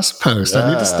Elon Musk post.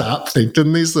 I need to stop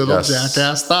thinking these little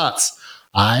jackass thoughts.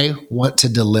 I want to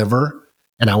deliver,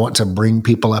 and I want to bring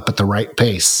people up at the right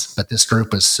pace. But this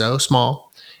group is so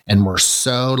small, and we're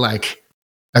so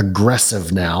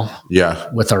aggressive now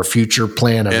with our future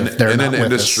plan of if they're not in an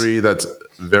industry that's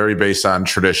very based on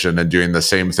tradition and doing the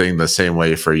same thing the same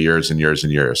way for years and years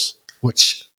and years.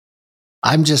 Which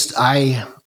I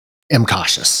am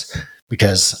cautious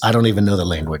because I don't even know the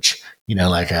language.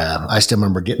 I still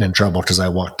remember getting in trouble because I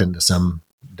walked into some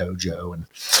dojo and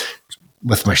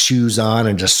with my shoes on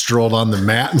and just strolled on the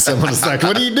mat, and someone was like,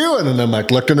 what are you doing? And I'm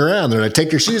like looking around. They're like,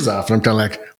 take your shoes off. And I'm kind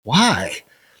of like, why?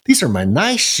 These are my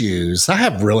nice shoes. I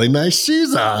have really nice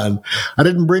shoes on. I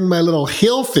didn't bring my little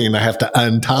heel thing. I have to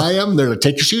untie them. They're like,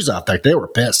 take your shoes off. They were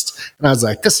pissed. And I was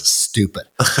like, this is stupid.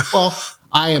 Well,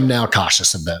 I am now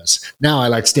cautious of those. Now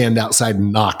I stand outside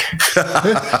and knock. Do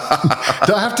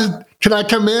I have to, can I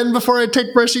come in before I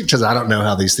take my shoes? Because I don't know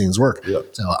how these things work.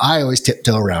 Yep. So I always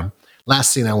tiptoe around.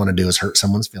 Last thing I want to do is hurt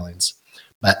someone's feelings.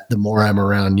 But the more I'm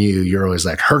around you, you're always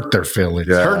like, hurt their feelings,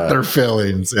 hurt their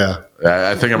feelings. Yeah.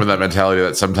 I think I'm in that mentality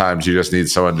that sometimes you just need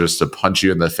someone just to punch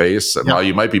you in the face. And while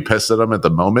you might be pissed at them at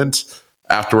the moment,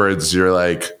 afterwards you're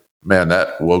like, man,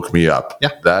 that woke me up. Yeah.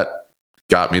 That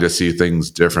got me to see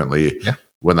things differently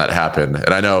when that happened.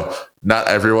 And I know not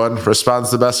everyone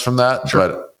responds the best from that,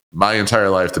 but my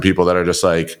entire life, the people that are just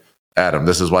like, Adam,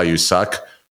 this is why you suck.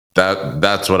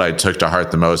 That's what I took to heart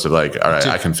the most of like, all right,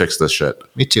 I can fix this shit.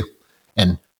 Me too.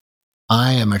 And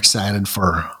I am excited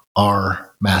for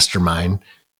our mastermind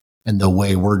and the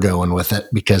way we're going with it,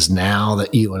 because now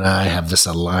that you and I have this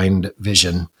aligned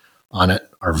vision on it,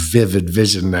 our vivid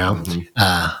vision now,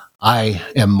 I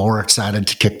am more excited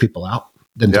to kick people out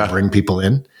than to bring people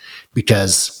in,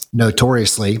 because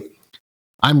notoriously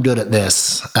I'm good at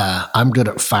this. I'm good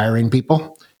at firing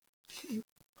people.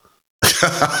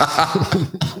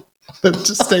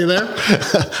 Just stay there.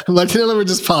 I'm like, let me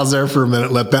just pause there for a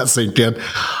minute. Let that sink in.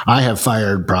 I have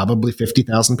fired probably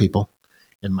 50,000 people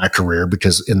in my career,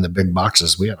 because in the big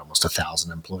boxes, we had almost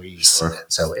 1,000 employees. Sure.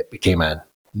 So it became a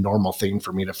normal thing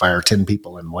for me to fire 10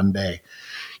 people in one day.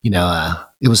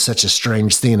 It was such a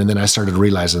strange thing. And then I started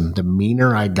realizing the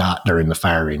meaner I got during the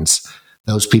firings,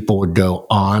 those people would go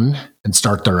on and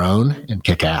start their own and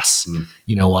kick ass.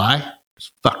 You know why?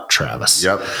 Fuck Travis.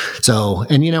 Yep. So,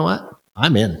 and you know what?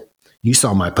 I'm in. You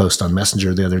saw my post on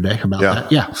Messenger the other day about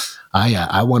that. Yeah.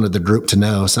 I wanted the group to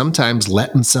know sometimes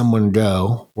letting someone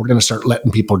go, we're going to start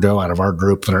letting people go out of our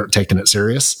group that aren't taking it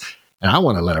serious. And I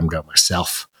want to let them go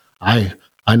myself. I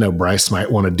know Bryce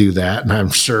might want to do that. And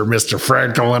I'm sure Mr.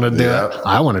 Frank will want to do it.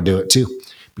 I want to do it too,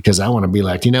 because I want to be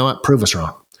like, you know what? Prove us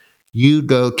wrong. You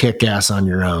go kick ass on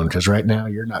your own, because right now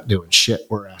you're not doing shit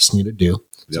we're asking you to do.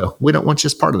 So we don't want you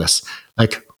as part of this.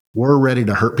 Like, we're ready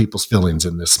to hurt people's feelings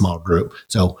in this small group.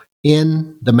 So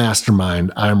in the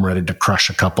mastermind, I'm ready to crush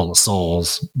a couple of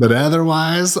souls, but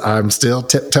otherwise I'm still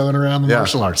tiptoeing around the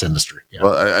martial arts industry. Yeah.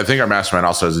 Well, I think our mastermind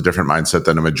also has a different mindset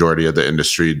than a majority of the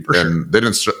industry. And they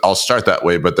didn't all start that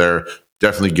way, but they're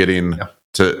definitely getting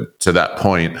to that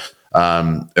point.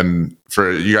 And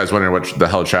for you guys wondering what the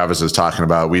hell Travis is talking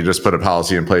about, we just put a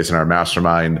policy in place in our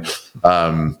mastermind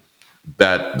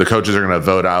that the coaches are going to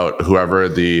vote out whoever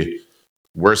the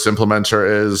worst implementer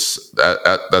is.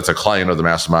 That's a client of the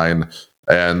mastermind,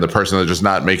 and the person that's just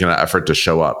not making an effort to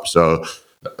show up. So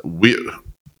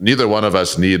neither one of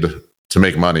us need to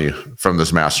make money from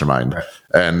this mastermind. Right.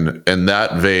 And in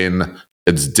that vein,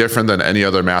 it's different than any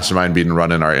other mastermind being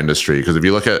run in our industry. Because if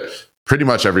you look at pretty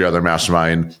much every other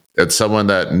mastermind, it's someone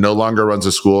that no longer runs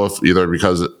a school, either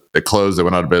because it closed, they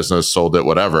went out of business, sold it,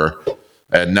 whatever.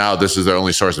 And now this is their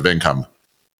only source of income.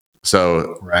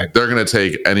 So they're going to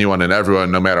take anyone and everyone,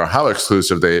 no matter how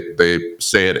exclusive they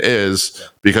say it is,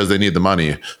 because they need the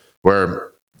money.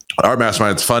 Where our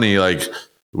mastermind, it's funny, like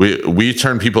we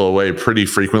turn people away pretty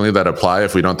frequently that apply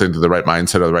if we don't think they're the right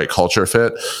mindset or the right culture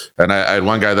fit. And I had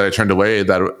one guy that I turned away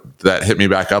that hit me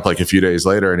back up like a few days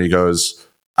later, and he goes,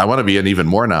 I want to be in even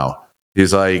more now.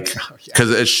 He's like, because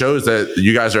it shows that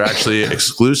you guys are actually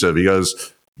exclusive. He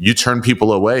goes, you turn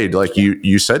people away like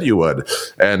you said you would.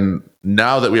 And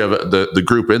now that we have the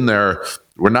group in there,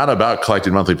 we're not about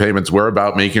collecting monthly payments. We're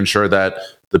about making sure that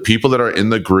the people that are in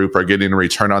the group are getting a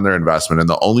return on their investment. And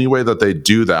the only way that they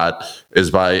do that is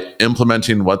by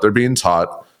implementing what they're being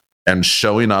taught and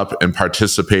showing up and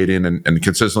participating and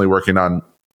consistently working on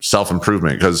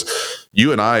self-improvement. Because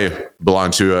you and I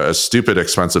belong to a stupid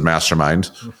expensive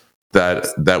mastermind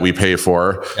that we pay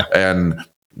for. Yeah. And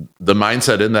the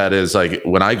mindset in that is like,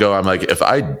 when I go, I'm like, if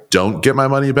I don't get my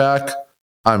money back,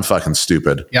 I'm fucking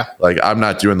stupid. Yeah. Like, I'm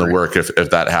not doing the work if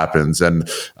that happens. And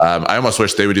I almost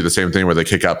wish they would do the same thing where they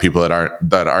kick out people that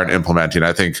aren't implementing.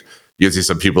 I think you see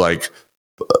some people like,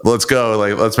 let's go,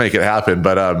 like, let's make it happen.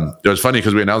 But it was funny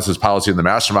because we announced this policy in the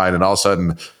mastermind, and all of a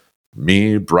sudden,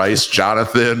 me, Bryce,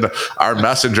 Jonathan, our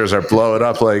messengers are blowing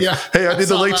up like, hey, I need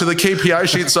the link to the KPI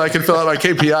sheet so I can fill out my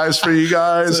KPIs for you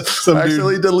guys. Some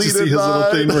actually deleted his little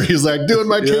thing where he's like, doing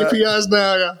my KPIs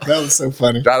now. Yeah, that was so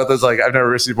funny. Jonathan's like, I've never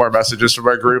received more messages from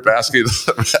our group asking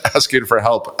for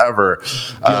help ever.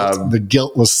 The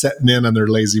guilt was setting in on their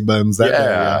lazy buns that day.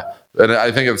 Yeah. And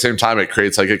I think at the same time, it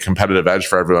creates like a competitive edge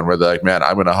for everyone where they're like, man,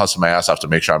 I'm going to hustle my ass off to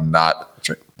make sure I'm not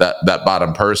that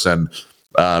bottom person.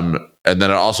 And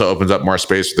then it also opens up more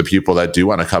space for the people that do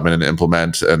want to come in and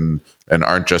implement and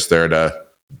aren't just there to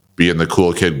be in the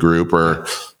cool kid group or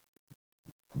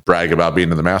brag about being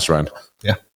in the mastermind.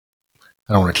 Yeah.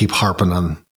 I don't want to keep harping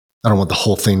on, I don't want the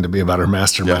whole thing to be about our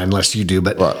mastermind unless you do,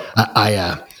 but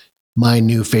my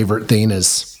new favorite thing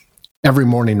is every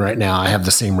morning right now, I have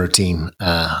the same routine.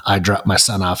 I drop my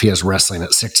son off. He has wrestling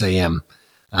at 6 a.m.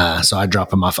 So I drop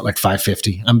them off at like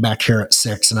 5:50. I'm back here at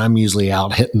 6, and I'm usually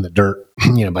out hitting the dirt,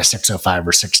 by 6:05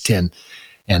 or 6:10.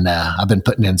 And I've been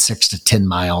putting in 6 to 10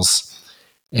 miles.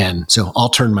 And so I'll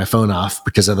turn my phone off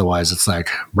because otherwise it's like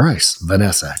Bryce,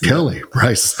 Vanessa, Kelly,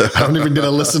 Bryce. I don't even get to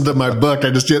listen to my book.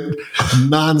 I just get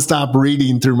nonstop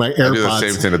reading through my AirPods. I do the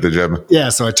same thing at the gym. Yeah.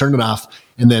 So I turn it off,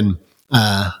 and then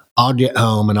I'll get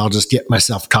home and I'll just get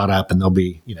myself caught up, and there'll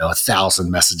be,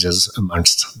 1,000 messages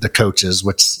amongst the coaches,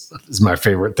 which is my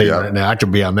favorite thing right now. I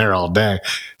could be on there all day.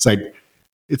 It's like,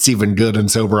 it's even good in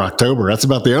Sober October. That's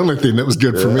about the only thing that was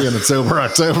good for me in Sober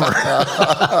October.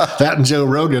 That and Joe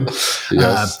Rogan.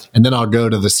 Yes. And then I'll go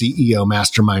to the CEO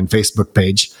Mastermind Facebook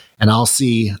page, and I'll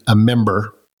see a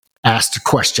member asked a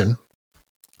question.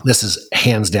 This is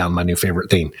hands down my new favorite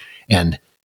thing. And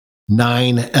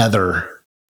 9 other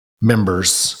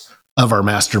members of our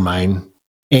mastermind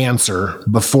answer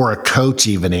before a coach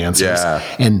even answers. Yeah.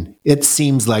 And it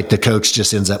seems like the coach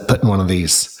just ends up putting one of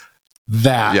these.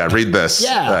 Read this.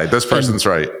 Yeah. Right, this person's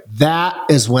right. That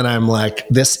is when I'm like,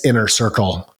 this inner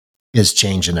circle is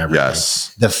changing everything.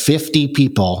 Yes. The 50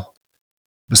 people,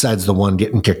 besides the one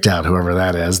getting kicked out, whoever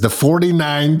that is, the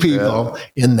 49 people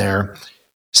in there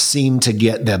seem to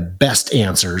get the best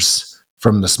answers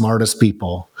from the smartest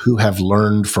people who have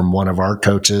learned from one of our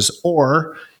coaches,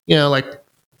 or, like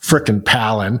frickin'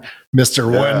 Palin, Mr.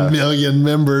 1 million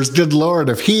members. Good Lord.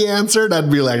 If he answered,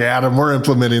 I'd be like, Adam, we're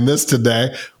implementing this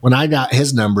today. When I got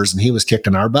his numbers and he was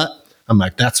kicking our butt, I'm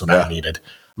like, that's what I needed.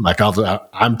 I'm like,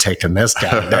 I'm taking this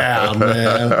guy down,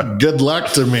 man. Good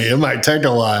luck to me. It might take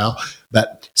a while.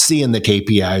 But seeing the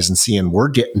KPIs and seeing we're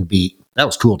getting beat, that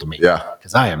was cool to me. Yeah.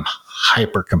 Because I am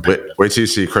hyper competitive. Wait till you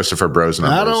see Christopher Bro's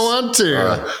numbers. I don't want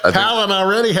to. Palin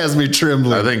already has me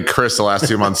trembling. I think Chris the last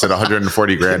 2 months did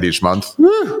 140 grand each month.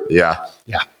 Yeah.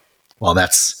 Yeah. Well,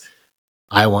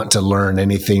 I want to learn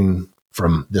anything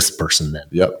from this person then.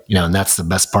 Yep. And that's the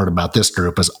best part about this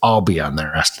group is I'll be on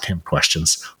there asking him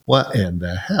questions. What in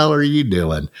the hell are you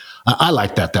doing? I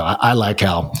like that though. I like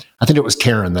how, I think it was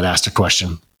Karen that asked a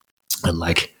question, and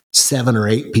like 7 or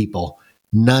 8 people,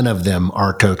 none of them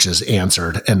our coaches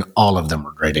answered, and all of them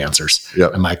were great answers.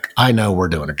 Yep. I'm like, I know we're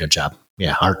doing a good job.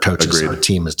 Yeah, our coaches, our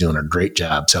team is doing a great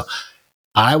job. So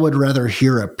I would rather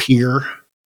hear a peer,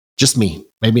 just me,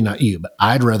 maybe not you, but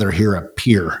I'd rather hear a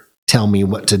peer tell me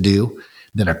what to do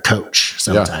than a coach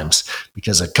sometimes,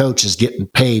 because a coach is getting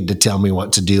paid to tell me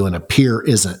what to do and a peer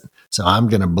isn't. So I'm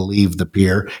going to believe the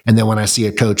peer. And then when I see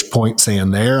a coach point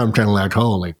saying there, I'm kind of like,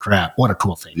 holy crap, what a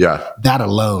cool thing. Yeah. That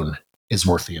alone is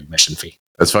worth the admission fee.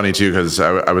 It's funny too, because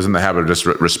I was in the habit of just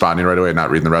responding right away and not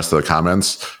reading the rest of the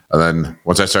comments. And then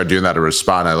once I started doing that to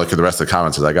respond, I look at the rest of the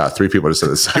comments and I got 3 people that said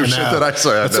the same shit that I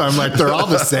said. So I'm like, they're all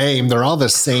the same. They're all the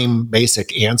same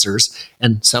basic answers.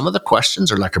 And some of the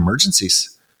questions are like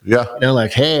emergencies. Yeah.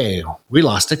 Like, hey, we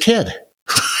lost a kid.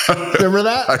 Remember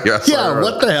that? Yes,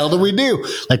 what the hell do we do?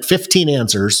 Like 15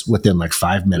 answers within like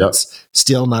 5 minutes. Yep.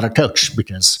 Still not a coach,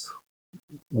 because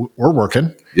we're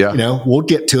working. Yeah. We'll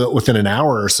get to it within an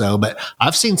hour or so. But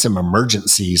I've seen some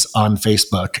emergencies on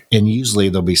Facebook, and usually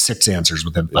there'll be 6 answers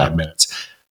within 5 minutes.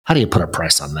 How do you put a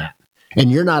price on that?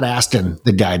 And you're not asking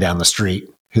the guy down the street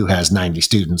who has 90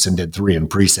 students and did 3 in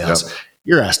pre-sales. Yep.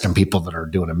 You're asking people that are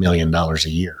doing $1 million a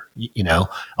year,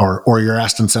 or you're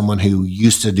asking someone who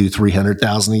used to do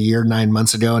 300,000 a year 9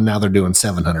 months ago, and now they're doing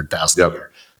 700,000 a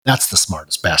year. That's the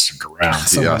smartest bastard around.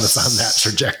 Someone that's on that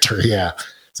trajectory. Yeah.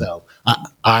 So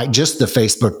I just the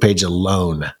Facebook page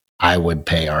alone, I would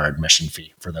pay our admission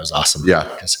fee for those awesome. Yeah.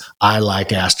 Because I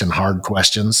like asking hard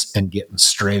questions and getting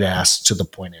straight ass to the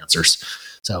point answers.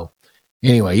 So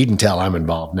anyway, you can tell I'm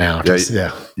involved now.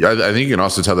 Yeah. I think you can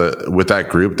also tell that with that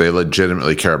group, they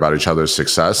legitimately care about each other's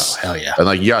success. Oh, hell yeah. And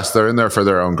like, yes, they're in there for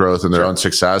their own growth and their own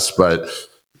success. But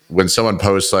when someone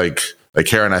posts like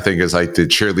Karen, I think is like the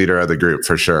cheerleader of the group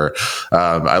for sure.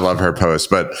 I love her post,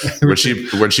 but when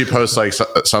she posts like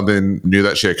something new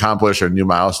that she accomplished or a new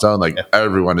milestone, like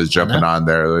everyone is jumping on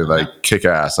there. They're like, kick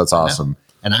ass. That's awesome.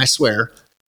 And I swear,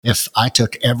 if I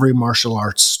took every martial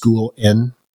arts school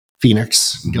in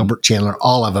Phoenix, Gilbert, Chandler,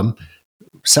 all of them,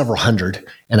 several hundred,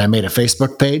 and I made a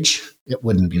Facebook page, it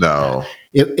wouldn't be like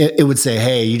that. It would say,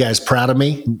 hey, you guys proud of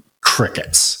me?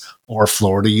 Crickets. Or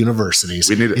Florida universities.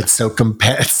 It's so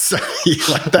competitive.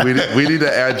 Like that. We need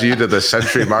to add you to the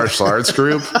Century Martial Arts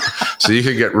group so you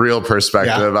can get real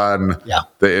perspective on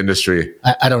the industry.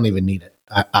 I don't even need it.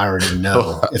 I already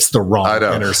know it's the wrong. I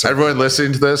know. Everyone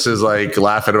listening to this is like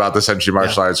laughing about the Century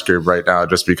Martial Arts group right now,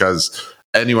 just because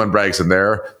anyone brags in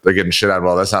there, they're getting shit on.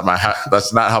 Well, that's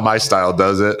not how my style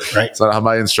does it. Right. It's not how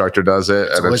my instructor does it.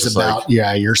 It's always about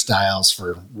your styles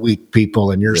for weak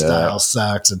people, and your style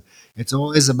sucks. And It's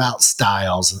always about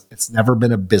styles. It's never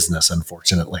been a business,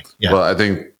 unfortunately. Yeah. Well, I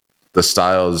think the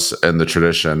styles and the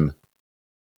tradition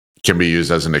can be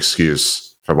used as an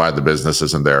excuse for why the business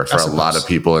isn't there for a lot of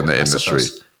people in the industry.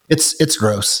 It's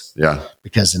gross. Yeah.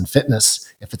 Because in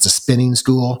fitness, if it's a spinning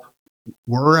school,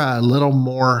 we're a little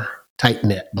more tight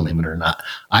knit, believe it or not.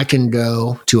 I can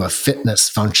go to a fitness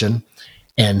function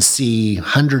and see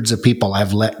hundreds of people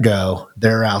I've let go.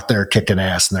 They're out there kicking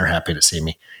ass and they're happy to see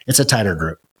me. It's a tighter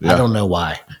group. Yeah. I don't know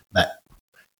why,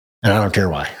 and I don't care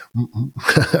why.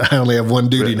 I only have one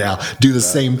duty now. Do the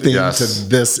same thing to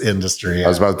this industry. I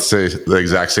was about to say the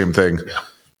exact same thing.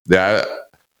 Yeah.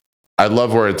 I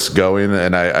love where it's going,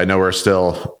 and I know we're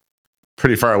still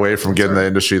pretty far away from getting the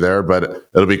industry there, but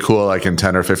it'll be cool like in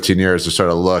 10 or 15 years to sort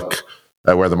of look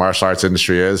at where the martial arts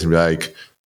industry is and be like,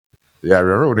 yeah,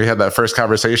 remember when we had that first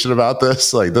conversation about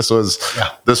this? Like this was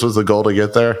the goal to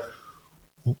get there.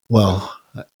 Well,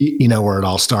 you know where it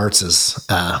all starts is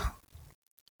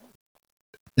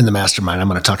in the mastermind. I'm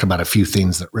going to talk about a few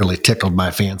things that really tickled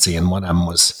my fancy, and one of them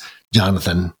was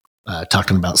Jonathan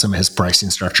talking about some of his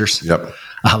pricing structures. Yep.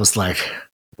 I was like,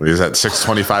 what is that,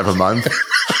 $625 a month?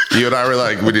 You and I were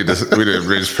like, we need to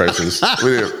raise prices.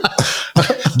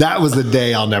 That was the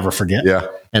day I'll never forget. Yeah.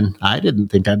 And I didn't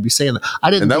think I'd be saying that.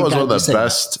 And that was one of the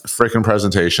best freaking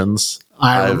presentations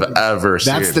I've ever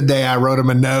seen. That's the day I wrote him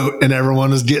a note and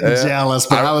everyone was getting jealous,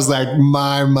 but I was like,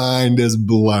 my mind is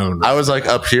blown. I was like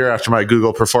up here after my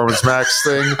Google Performance Max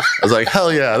thing. I was like,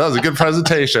 hell yeah, that was a good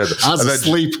presentation. I was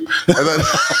asleep. But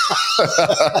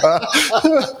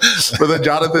then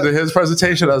Jonathan did his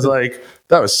presentation. I was like,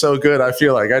 that was so good. I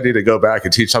feel like I need to go back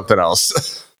and teach something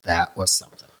else. That was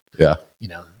something. Yeah. You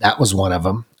know, that was one of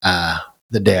them.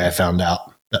 The day I found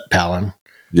out that Palin.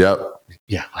 Yep.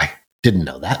 Yeah, I didn't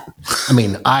know that. I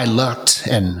mean, I looked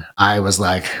and I was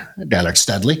like, Derek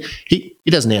Studley, he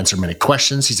doesn't answer many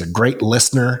questions. He's a great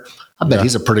listener. I bet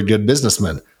he's a pretty good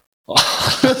businessman.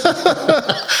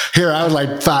 Here, I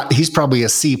would thought he's probably a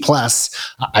C plus.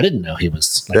 I didn't know he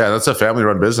was. That's a family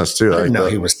run business too. I didn't know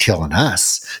he was killing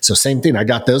us. So same thing. I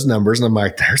got those numbers and I'm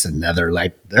like, there's another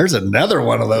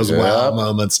one of those wow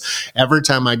moments. Every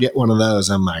time I get one of those,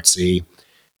 I'm like, see,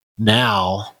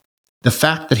 now the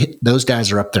fact that those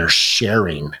guys are up there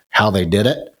sharing how they did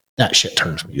it, that shit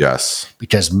turns me. Yes.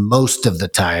 Because most of the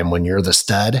time when you're the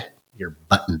stud, you're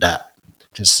buttoned up.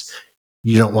 Just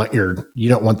you don't want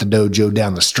the dojo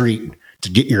down the street to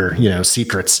get your,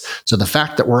 secrets. So the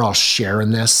fact that we're all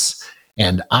sharing this,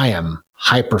 and I am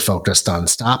hyper focused on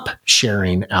stop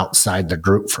sharing outside the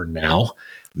group for now.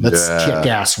 Let's kick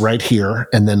ass right here,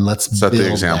 and then let's set build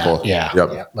the example. That.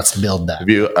 Yeah, let's build that. Have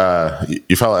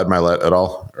you follow Ed Milet at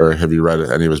all, or have you read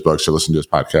any of his books or listened to his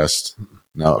podcast?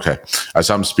 No, okay. I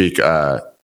saw him speak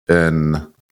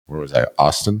in where was I?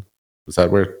 Austin. Was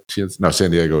that where TNC? No,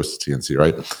 San Diego was TNC,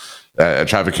 right? At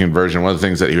Traffic Conversion. One of the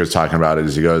things that he was talking about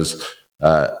is he goes,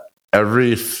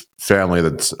 every family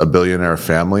that's a billionaire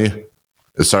family,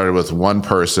 it started with one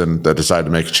person that decided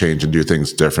to make a change and do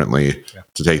things differently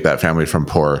to take that family from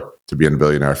poor to being a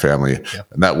billionaire family. Yeah.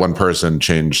 And that one person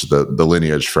changed the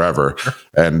lineage forever.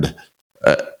 And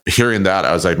hearing that,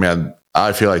 I was like, man,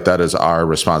 I feel like that is our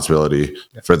responsibility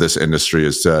for this industry,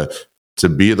 is to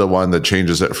be the one that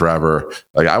changes it forever.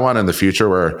 Like I want in the future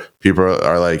where people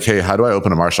are like, hey, how do I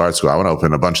open a martial arts school? I want to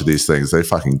open a bunch of these things. They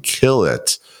fucking kill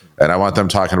it. And I want them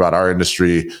talking about our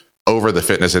industry over the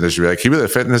fitness industry. Like, keep it the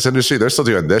fitness industry, they're still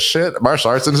doing this shit.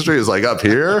 Martial arts industry is like up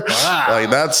here. Wow. Like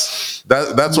that's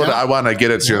what I want to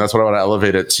get it to. And that's what I want to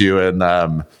elevate it to. And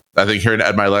I think hearing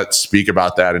Ed Milet speak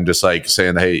about that and just like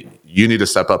saying, hey, you need to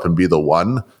step up and be the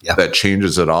one that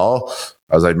changes it all.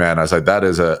 I was like, that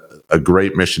is a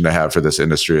great mission to have for this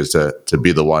industry, is to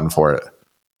be the one for it.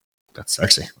 That's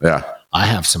sexy. Yeah. I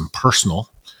have some personal,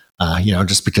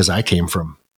 just because I came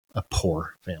from a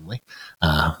poor family,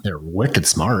 they're wicked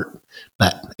smart,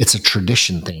 but it's a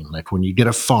tradition thing. Like when you get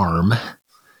a farm,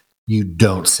 you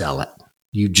don't sell it.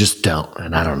 You just don't.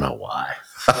 And I don't know why.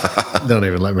 Don't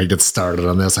even let me get started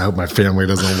on this. I hope my family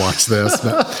doesn't watch this,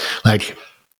 but like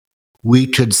we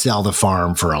could sell the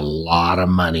farm for a lot of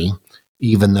money,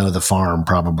 even though the farm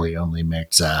probably only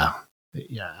makes, I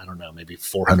don't know, maybe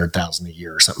 $400,000 a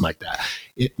year or something like that.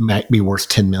 It might be worth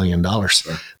 $10 million,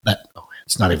 but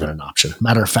it's not even an option.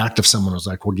 Matter of fact, if someone was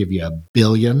like, we'll give you $1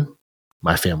 billion,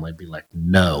 my family would be like,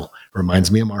 no.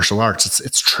 Reminds me of martial arts.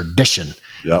 It's tradition.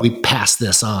 Yep. We pass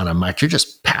this on. I'm like, you're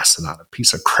just passing on a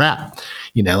piece of crap.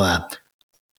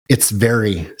 It's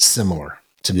very similar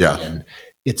to me. And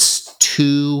it's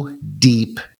too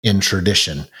deep in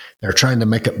tradition. They're trying to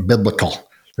make it biblical.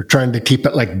 They're trying to keep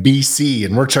it like BC,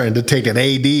 and we're trying to take it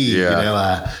AD.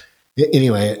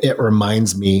 Anyway, it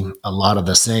reminds me a lot of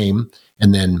the same.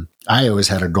 And then I always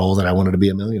had a goal that I wanted to be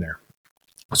a millionaire.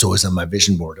 So it was on my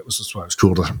vision board. It was just why it was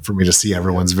cool for me to see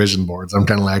everyone's vision boards. I'm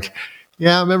kind of like,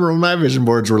 yeah, I remember when my vision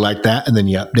boards were like that. And then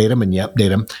you update them and you update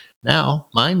them. Now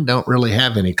mine don't really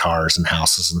have any cars and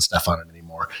houses and stuff on it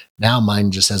anymore. Now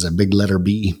mine just has a big letter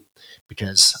B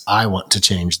because I want to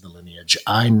change the lineage.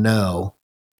 I know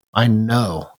I'm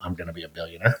going to be a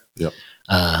billionaire. Yep.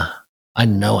 I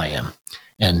know I am.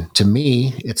 And to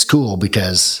me, it's cool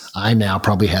because I now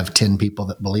probably have 10 people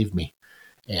that believe me.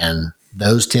 And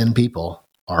those 10 people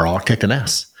are all kicking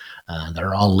ass.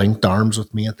 They're all linked arms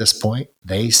with me at this point.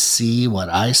 They see what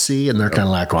I see, and they're kind of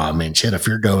like, well, I mean, shit, if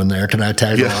you're going there, can I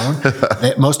tag along?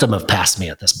 Most of them have passed me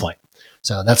at this point.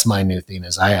 So that's my new thing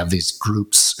is I have these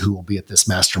groups who will be at this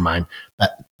mastermind.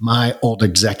 But my old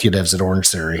executives at Orange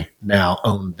Theory now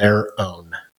own their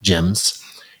own gyms.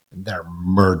 And they're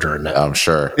murdering it. I'm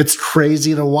sure. It's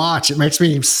crazy to watch. It makes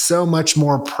me so much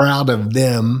more proud of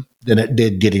them than it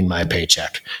did getting my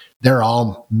paycheck. They're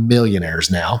all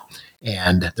millionaires now,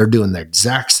 and they're doing the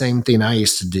exact same thing I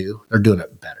used to do. They're doing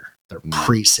it better. Their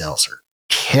pre-sales are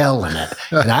killing it.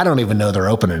 And I don't even know they're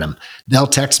opening them. They'll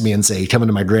text me and say, coming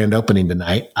to my grand opening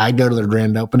tonight. I go to their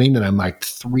grand opening and I'm like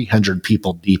 300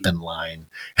 people deep in line.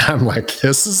 And I'm like,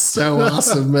 this is so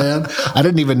awesome, man. I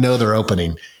didn't even know they're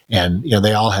opening. And,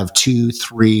 they all have 2,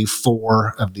 3,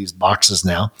 4 of these boxes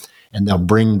now. And they'll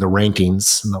bring the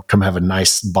rankings and they'll come have a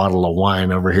nice bottle of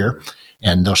wine over here.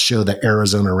 And they'll show the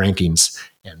Arizona rankings.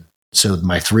 And so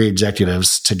my 3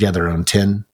 executives together own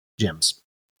 10 gyms.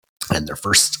 And they're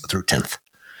first through 10th.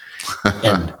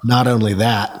 And not only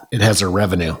that, it has a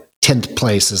revenue. 10th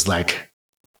place is like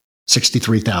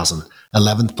 63,000.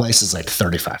 11th place is like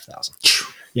 35,000.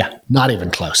 Yeah, not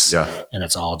even close. Yeah. And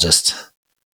it's all just,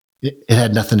 it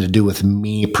had nothing to do with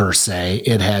me per se.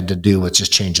 It had to do with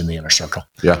just changing the inner circle.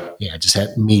 Yeah. Yeah. Just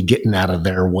had me getting out of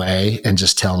their way and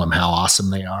just telling them how awesome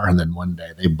they are. And then one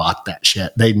day they bought that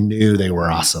shit. They knew they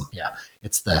were awesome. Yeah.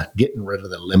 It's the getting rid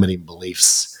of the limiting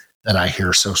beliefs that I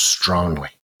hear so strongly.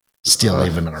 Still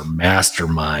even in our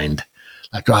mastermind.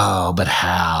 Like, oh, but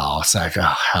how? It's like, oh,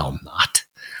 hell not.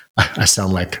 I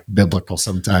sound like biblical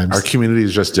sometimes. Our community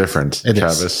is just different,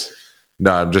 Travis. Is.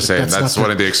 No, I'm just saying that's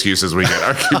one of the excuses we get.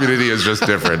 Our community is just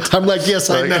different. I'm like, yes,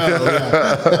 I know.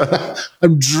 Yeah.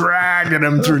 I'm dragging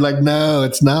them through like, no,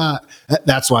 it's not.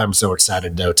 That's why I'm so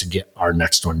excited, though, to get our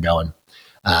next one going.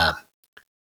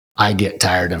 I get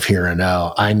tired of hearing,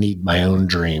 oh, I need my own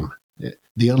dream.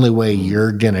 The only way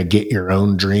you're going to get your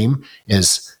own dream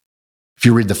is if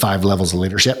you read the 5 levels of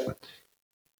leadership.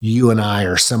 You and I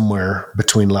are somewhere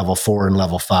between level 4 and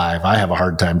level 5. I have a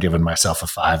hard time giving myself a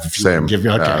 5. If you Same.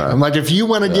 I'm like, if you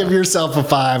want to give yourself a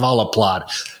 5, I'll applaud.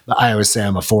 But I always say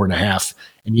I'm a 4.5.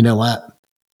 And you know what?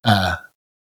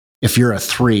 If you're a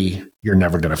 3, you're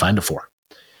never going to find a 4.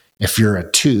 If you're a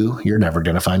 2, you're never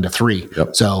going to find a 3.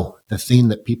 Yep. So the thing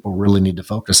that people really need to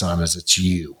focus on is it's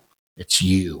you. It's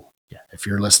you. Yeah. If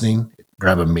you're listening,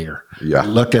 grab a mirror. Yeah.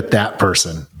 Look at that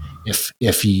person.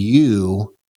 If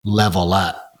you level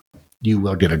up, you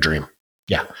will get a dream.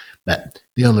 Yeah. But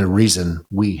the only reason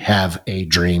we have a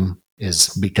dream is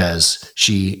because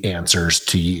she answers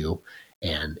to you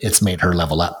and it's made her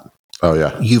level up. Oh,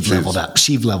 yeah. You've leveled up.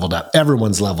 She's leveled up.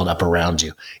 Everyone's leveled up around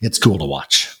you. It's cool to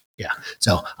watch. Yeah.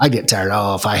 So I get tired.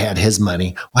 Oh, if I had his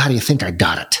money, well, how do you think I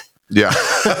got it? Yeah.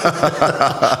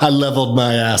 I leveled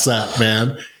my ass up,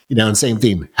 man. And same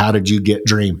thing. How did you get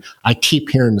dream? I keep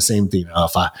hearing the same thing. Oh,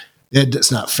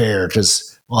 it's not fair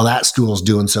because, well, that school's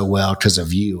doing so well because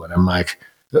of you. And I'm like,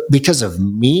 because of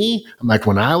me? I'm like,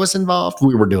 when I was involved,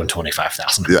 we were doing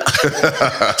 25,000. Yeah.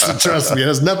 So trust me, it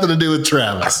has nothing to do with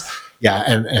Travis. Yeah.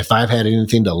 And if I've had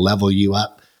anything to level you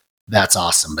up, that's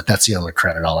awesome. But that's the only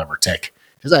credit I'll ever take.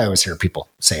 Because I always hear people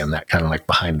saying that kind of like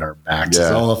behind our backs.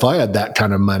 Yeah. Oh, if I had that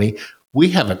kind of money, we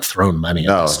haven't thrown money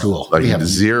at the school. Like we have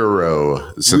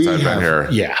zero since I've been here.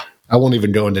 Yeah. I won't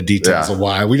even go into details of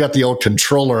why. We got the old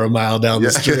controller a mile down the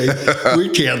street. We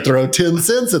can't throw 10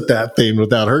 cents at that thing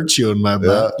without her chewing my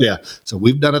butt. Yeah. So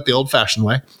we've done it the old fashioned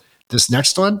way. This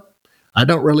next one, I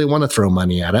don't really want to throw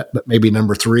money at it, but maybe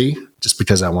number 3, just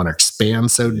because I want to expand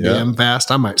so damn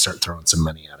fast, I might start throwing some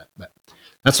money at it. But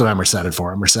that's what I'm excited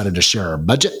for. I'm excited to share our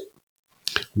budget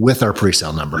with our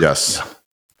pre-sale number. Yes.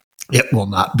 Yeah. It will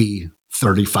not be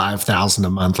 35,000 a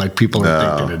month like people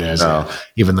are thinking it is. No. Yeah.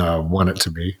 Even though I want it to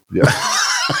be. Yeah.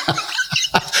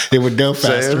 It would go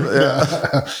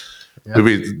faster. Yeah.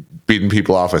 We'd be beating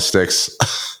people off with sticks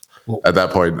at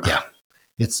that point. Yeah.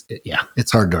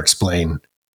 It's hard to explain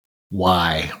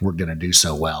why we're going to do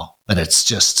so well, but it's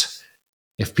just,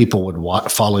 if people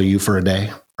would follow you for a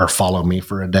day or follow me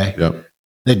for a day,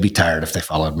 they'd be tired if they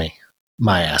followed me.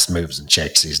 My ass moves and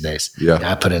shakes these days. Yeah.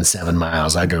 I put in 7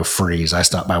 miles. I go freeze. I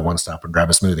stop by One Stop and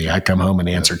grab a smoothie. I come home and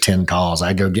answer 10 calls.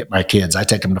 I go get my kids. I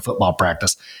take them to football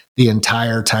practice. The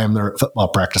entire time they're at football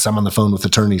practice, I'm on the phone with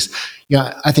attorneys.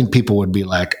 Yeah, I think people would be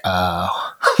like, Yeah.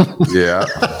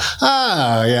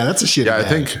 yeah, that's a shitty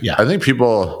day. I think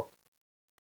people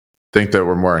think that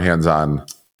we're more hands-on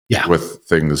with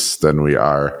things than we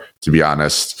are, to be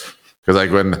honest. Because like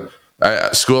when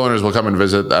school owners will come and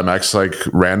visit MX like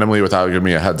randomly without giving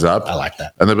me a heads up. I like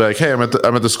that. And they'll be like, "Hey, I'm at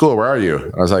the school. Where are you?"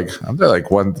 And I was like, "I'm there like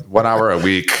one hour a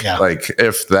week, like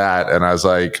if that." And I was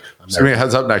like, "Just give me a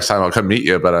heads up next time. I'll come meet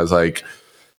you." But I was like,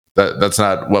 "That's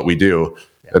not what we do."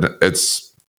 Yeah. And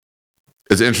it's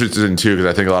interesting too because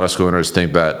I think a lot of school owners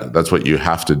think that that's what you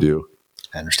have to do.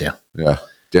 I understand. Yeah,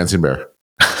 dancing bear,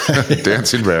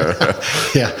 dancing bear.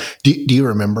 Yeah. Do you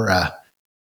remember?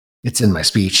 It's in my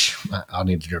speech. I'll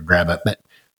need to go grab it. But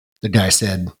the guy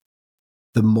said,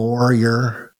 the more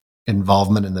your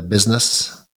involvement in the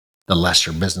business, the less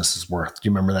your business is worth. Do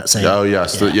you remember that saying? Oh,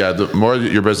 yes. The more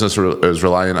your business is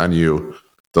reliant on you,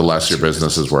 the less your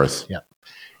business is worth. Yeah.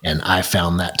 And I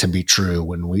found that to be true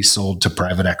when we sold to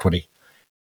private equity.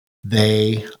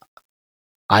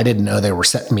 I didn't know they were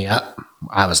setting me up.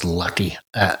 I was lucky.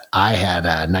 I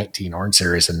had 19 Orange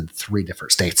Series in 3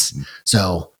 different states.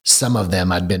 So some of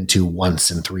them I'd been to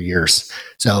once in 3 years.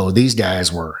 So these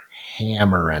guys were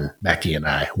hammering Becky and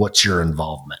I. What's your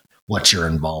involvement? What's your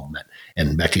involvement?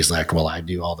 And Becky's like, well, I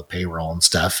do all the payroll and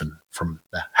stuff. And from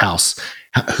the house,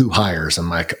 who hires? I'm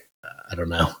like, I don't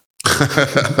know.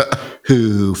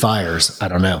 Who fires? I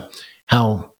don't know.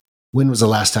 When was the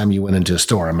last time you went into a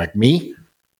store? I'm like, me?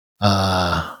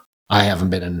 I haven't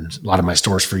been in a lot of my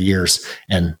stores for years.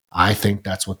 And I think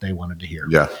that's what they wanted to hear.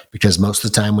 Yeah. Because most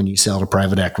of the time when you sell to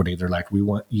private equity, they're like, we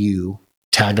want you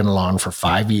tagging along for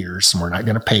 5 years and we're not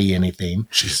going to pay you anything.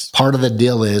 Jeez. Part of the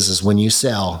deal is when you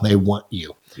sell, they want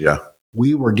you. Yeah.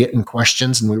 We were getting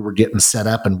questions and we were getting set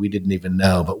up and we didn't even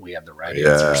know, but we had the right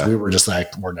answers. We were just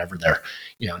like, we're never there.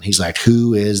 And he's like,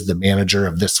 who is the manager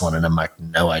of this one? And I'm like,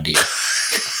 no idea.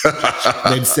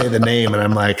 They'd say the name and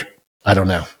I'm like, I don't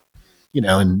know.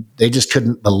 And they just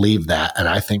couldn't believe that. And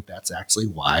I think that's actually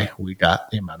why we got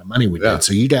the amount of money we did.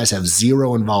 So you guys have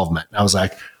zero involvement. And I was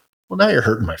like, well, now you're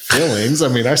hurting my feelings. I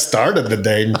mean, I started the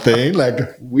dang thing. Like,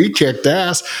 we kicked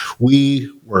ass.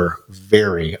 We were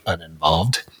very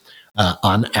uninvolved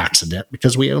on accident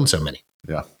because we own so many.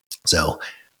 Yeah. So,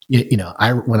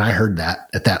 when I heard that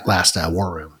at that last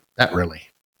war room,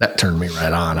 that turned me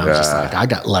right on. I was just like, I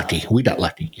got lucky. We got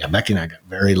lucky. Yeah, Becky and I got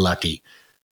very lucky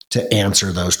to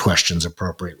answer those questions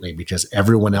appropriately because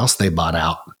everyone else they bought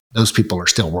out, those people are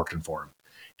still working for them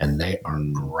and they are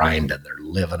grinding. They're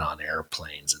living on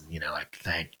airplanes and, like,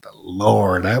 thank the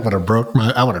Lord. I would have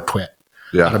I would have quit.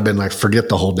 Yeah. I'd have been like, forget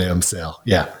the whole damn sale.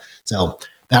 Yeah. So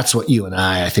that's what you and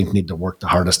I think need to work the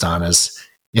hardest on is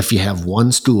if you have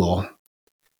one stool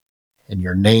and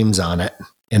your name's on it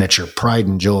and it's your pride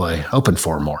and joy, open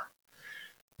 4 more.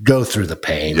 Go through the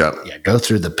pain. Yep. Yeah, go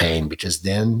through the pain because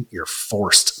then you're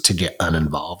forced to get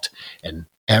uninvolved. And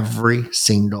every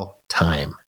single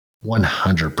time,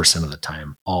 100% of the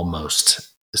time,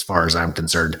 almost, as far as I'm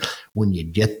concerned, when you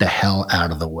get the hell out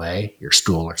of the way, your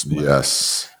stool explodes.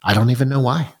 Yes. I don't even know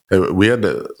why. We had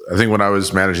to, I think when I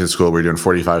was managing school, we were doing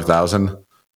 45,000.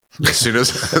 As soon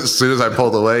as I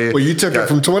pulled away. Well, you took it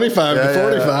from 25 to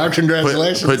 45. Yeah.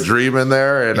 Congratulations. Put Dream in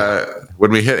there. And when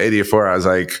we hit 84, I was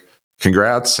like,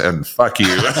 congrats and fuck you.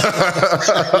 Yeah.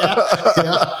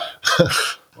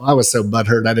 Well, I was so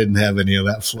butthurt I didn't have any of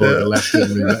that Florida left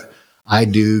in me. But I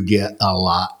do get a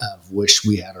lot of wish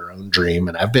we had our own dream,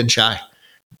 and I've been shy.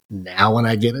 Now when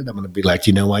I get it, I'm going to be like,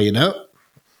 you know why you know?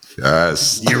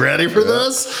 Yes. You ready for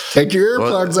this? Take your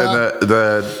earplugs out.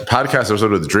 The podcast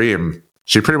episode with Dream,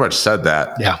 she pretty much said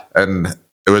that. Yeah. And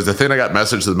it was the thing I got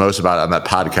messaged the most about on that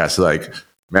podcast. Like,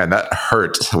 man, that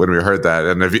hurt when we heard that.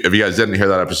 And if you guys didn't hear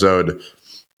that episode,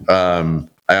 I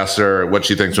asked her what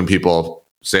she thinks when people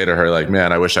say to her, like,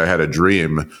 man, I wish I had a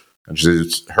dream. And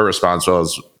her response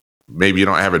was, maybe you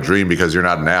don't have a dream because you're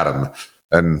not an atom.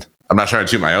 And I'm not trying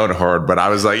to toot my own horn, but I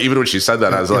was like, even when she said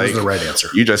that, I was like, was the right answer.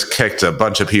 You just kicked a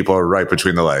bunch of people right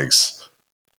between the legs.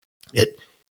 It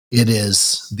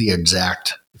is the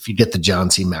exact, if you get the John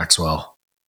C. Maxwell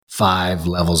 5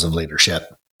 levels of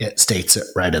leadership, it states it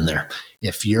right in there.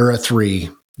 If you're a 3,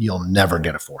 you'll never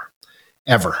get a 4,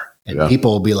 ever. And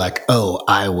people will be like, oh,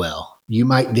 I will. You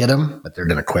might get them, but they're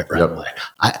going to quit right away.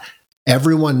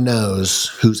 Everyone knows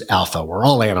who's alpha. We're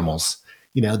all animals.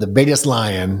 The biggest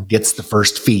lion gets the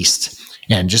first feast.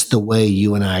 And just the way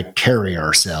you and I carry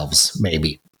ourselves,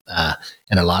 maybe.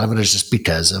 And a lot of it is just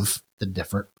because of the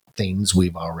different things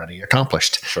we've already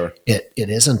accomplished. Sure. It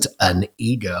isn't an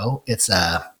ego. It's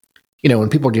when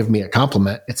people give me a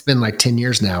compliment, it's been like 10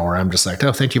 years now where I'm just like,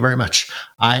 oh, thank you very much.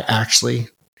 I actually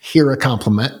hear a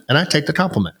compliment and I take the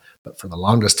compliment. But for the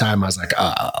longest time, I was like,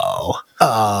 yeah.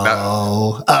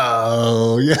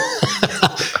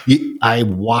 I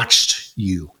watched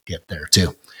you get there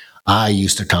too. I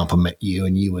used to compliment you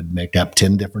and you would make up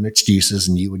 10 different excuses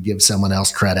and you would give someone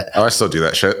else credit. Oh, I still do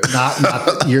that shit.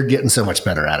 not you're getting so much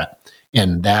better at it.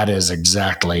 And that is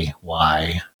exactly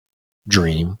why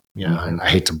Dream, and I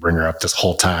hate to bring her up this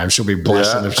whole time. She'll be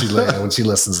blushing if when she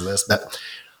listens to this, but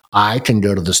I can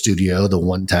go to the studio the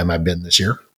one time I've been this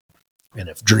year. And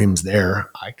if Dream's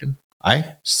there,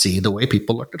 I see the way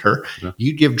people look at her. Yeah.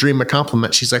 You give Dream a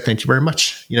compliment. She's like, thank you very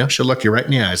much. She'll look you right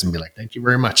in the eyes and be like, thank you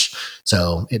very much.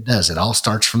 So it does. It all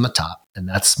starts from the top. And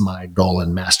that's my goal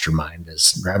in Mastermind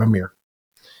is grab a mirror.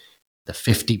 The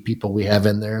 50 people we have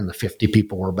in there and the 50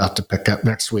 people we're about to pick up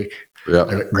next week.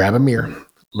 Yeah. Grab a mirror,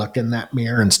 look in that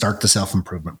mirror and start the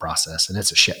self-improvement process. And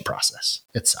it's a shit process.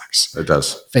 It sucks. It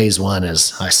does. Phase 1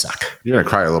 is I suck. You're going to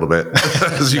cry a little bit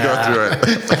as you go through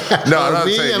it. No, I'm not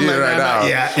saying you right now.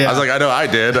 Yeah. I was like, I know I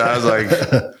did. I was like.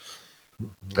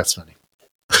 That's funny.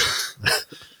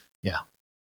 Yeah.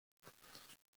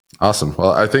 Awesome.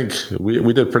 Well, I think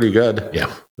we did pretty good.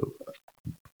 Yeah.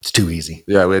 It's too easy.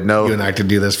 Yeah, we had you and I could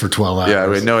do this for 12 hours. Yeah,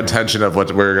 we had no intention of what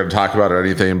we were going to talk about or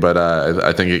anything, but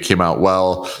I think it came out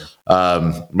well.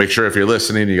 Make sure if you're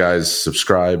listening, you guys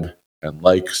subscribe and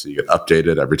like so you get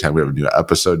updated every time we have a new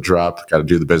episode drop. Got to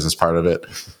do the business part of it.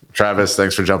 Travis,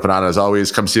 thanks for jumping on as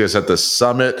always. Come see us at the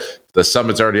summit. The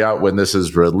summit's already out when this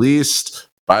is released.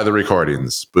 Buy the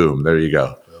recordings. Boom. There you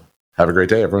go. Have a great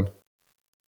day, everyone.